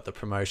never got the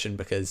promotion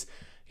because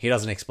he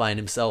doesn't explain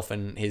himself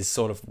and his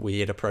sort of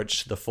weird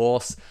approach to the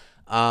Force.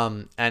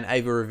 And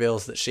Ava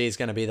reveals that she's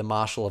going to be the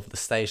marshal of the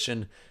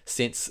station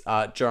since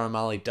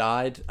Joramali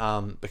died,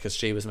 because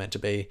she was meant to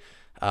be,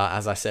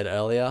 as I said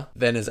earlier.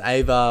 Then as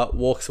Ava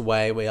walks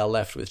away, we are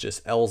left with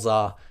just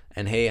Elzar,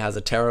 and he has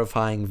a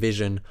terrifying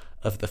vision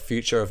of the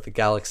future of the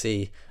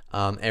galaxy,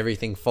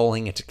 everything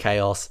falling into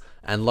chaos,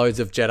 and loads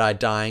of Jedi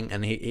dying,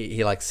 and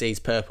he sees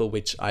purple,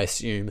 which I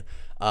assume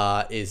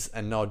is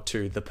a nod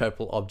to the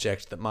purple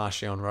object that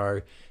Marchion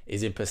Ro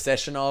is in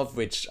possession of,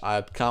 which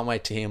I can't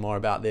wait to hear more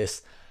about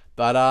this.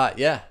 But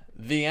yeah,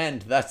 the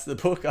end. That's the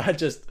book. I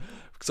just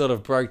sort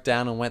of broke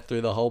down and went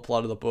through the whole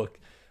plot of the book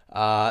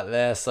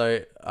there.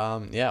 So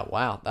yeah,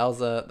 wow, that was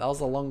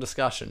a long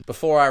discussion.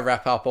 Before I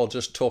wrap up, I'll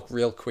just talk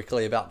real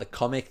quickly about the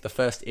comic. The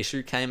first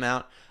issue came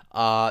out.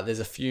 There's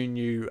a few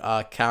new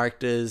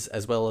characters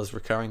as well as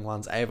recurring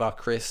ones. Ava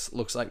Chris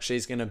looks like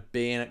she's going to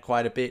be in it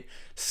quite a bit.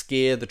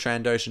 Skier, the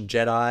Trandoshan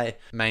Jedi,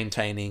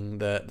 maintaining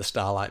the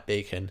Starlight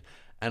Beacon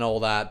and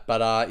all that.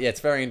 But yeah, it's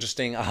very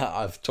interesting.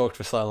 I've talked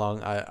for so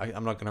long.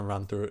 I'm not going to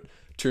run through it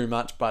too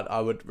much, but I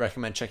would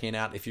recommend checking it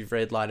out if you've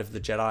read Light of the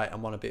Jedi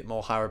and want a bit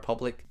more High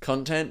Republic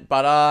content.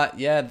 But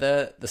yeah,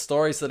 the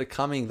stories that are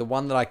coming, the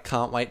one that I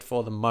can't wait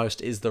for the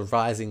most is The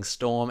Rising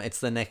Storm. It's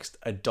the next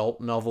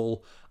adult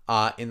novel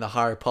in the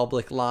High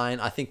Republic line.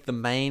 I think the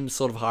main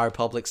sort of High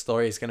Republic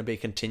story is going to be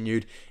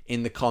continued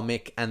in the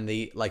comic and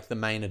the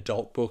main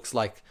adult books,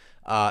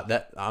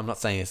 that I'm not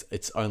saying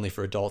it's only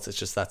for adults, it's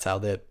just that's how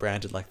they're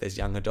branded, there's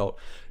young adult,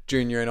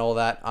 junior and all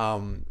that.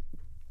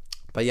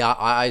 But yeah,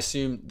 I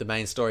assume the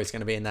main story is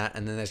going to be in that,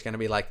 and then there's going to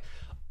be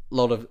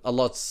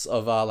lots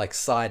of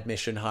side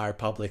mission High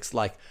Republics,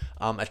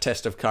 A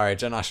Test of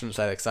Courage, and I shouldn't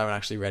say that because I haven't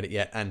actually read it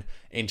yet, and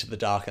Into the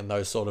Dark and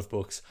those sort of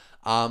books.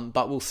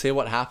 But we'll see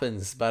what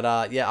happens.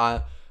 But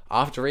yeah,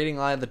 after reading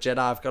Light of the Jedi,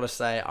 I've got to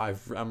say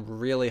I'm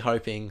really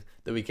hoping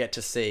that we get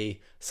to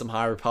see some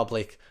High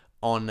Republic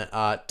on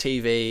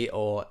TV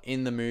or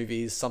in the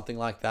movies, something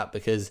like that,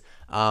 because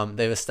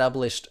they've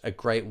established a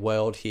great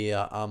world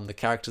here. The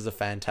characters are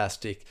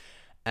fantastic,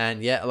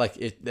 and yeah,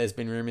 there's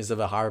been rumors of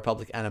a High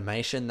Republic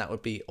animation that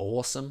would be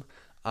awesome.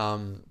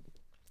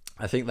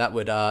 I think that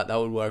would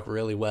work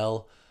really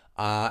well.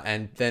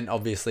 And then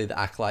obviously the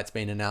Acolyte's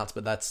been announced,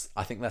 but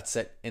I think that's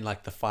set in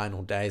like the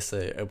final day, so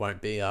it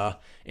won't be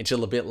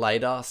until a bit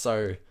later.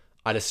 So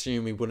I'd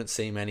assume we wouldn't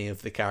see many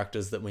of the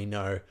characters that we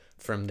know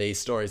from these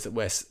stories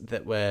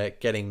that we're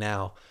getting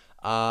now.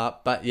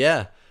 But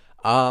yeah,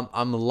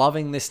 I'm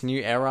loving this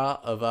new era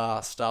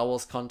of Star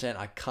Wars content.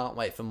 I can't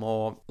wait for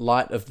more.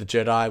 Light of the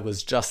Jedi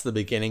was just the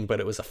beginning, but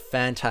it was a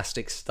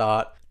fantastic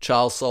start.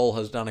 Charles Soule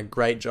has done a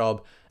great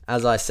job.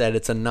 As I said,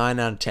 it's a 9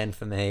 out of 10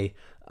 for me.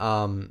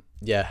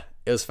 Yeah,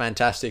 it was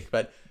fantastic.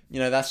 But,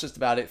 that's just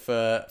about it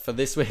for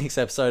this week's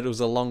episode. It was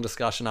a long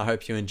discussion. I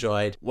hope you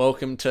enjoyed.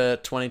 Welcome to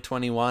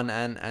 2021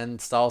 and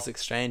Star Wars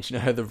Exchange, the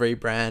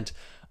rebrand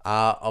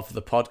of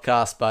the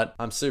podcast. But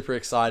I'm super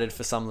excited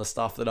for some of the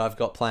stuff that I've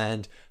got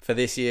planned for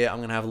this year. I'm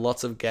going to have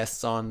lots of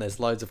guests on. There's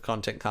loads of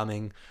content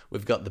coming.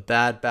 We've got the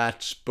Bad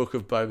Batch, Book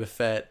of Boba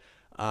Fett,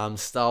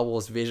 Star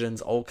Wars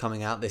Visions all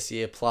coming out this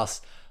year,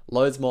 plus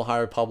loads more High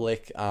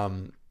Republic.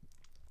 I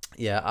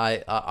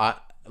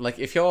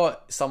if you're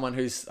someone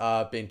who's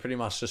been pretty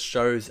much just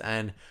shows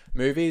and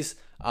movies,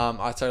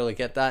 I totally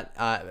get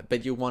that.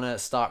 But you want to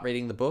start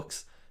reading the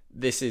books,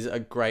 this is a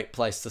great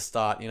place to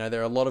start.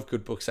 There are a lot of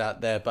good books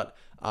out there, but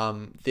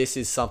this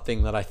is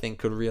something that I think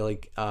could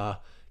really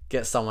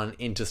get someone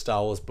into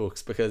Star Wars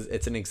books, because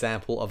it's an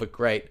example of a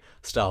great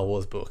Star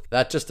Wars book.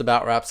 That just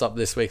about wraps up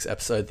this week's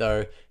episode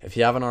though. If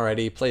you haven't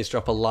already, please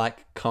drop a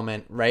like,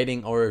 comment,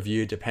 rating or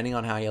review depending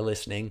on how you're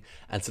listening,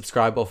 and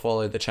subscribe or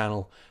follow the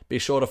channel. Be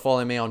sure to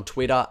follow me on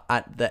Twitter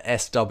at the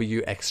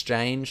SW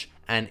Exchange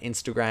and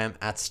Instagram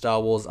at Star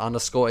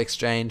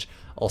Wars_exchange.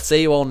 I'll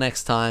see you all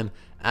next time.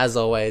 As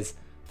always,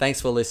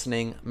 thanks for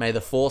listening. May the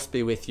Force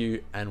be with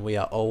you, and we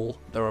are all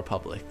the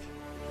Republic.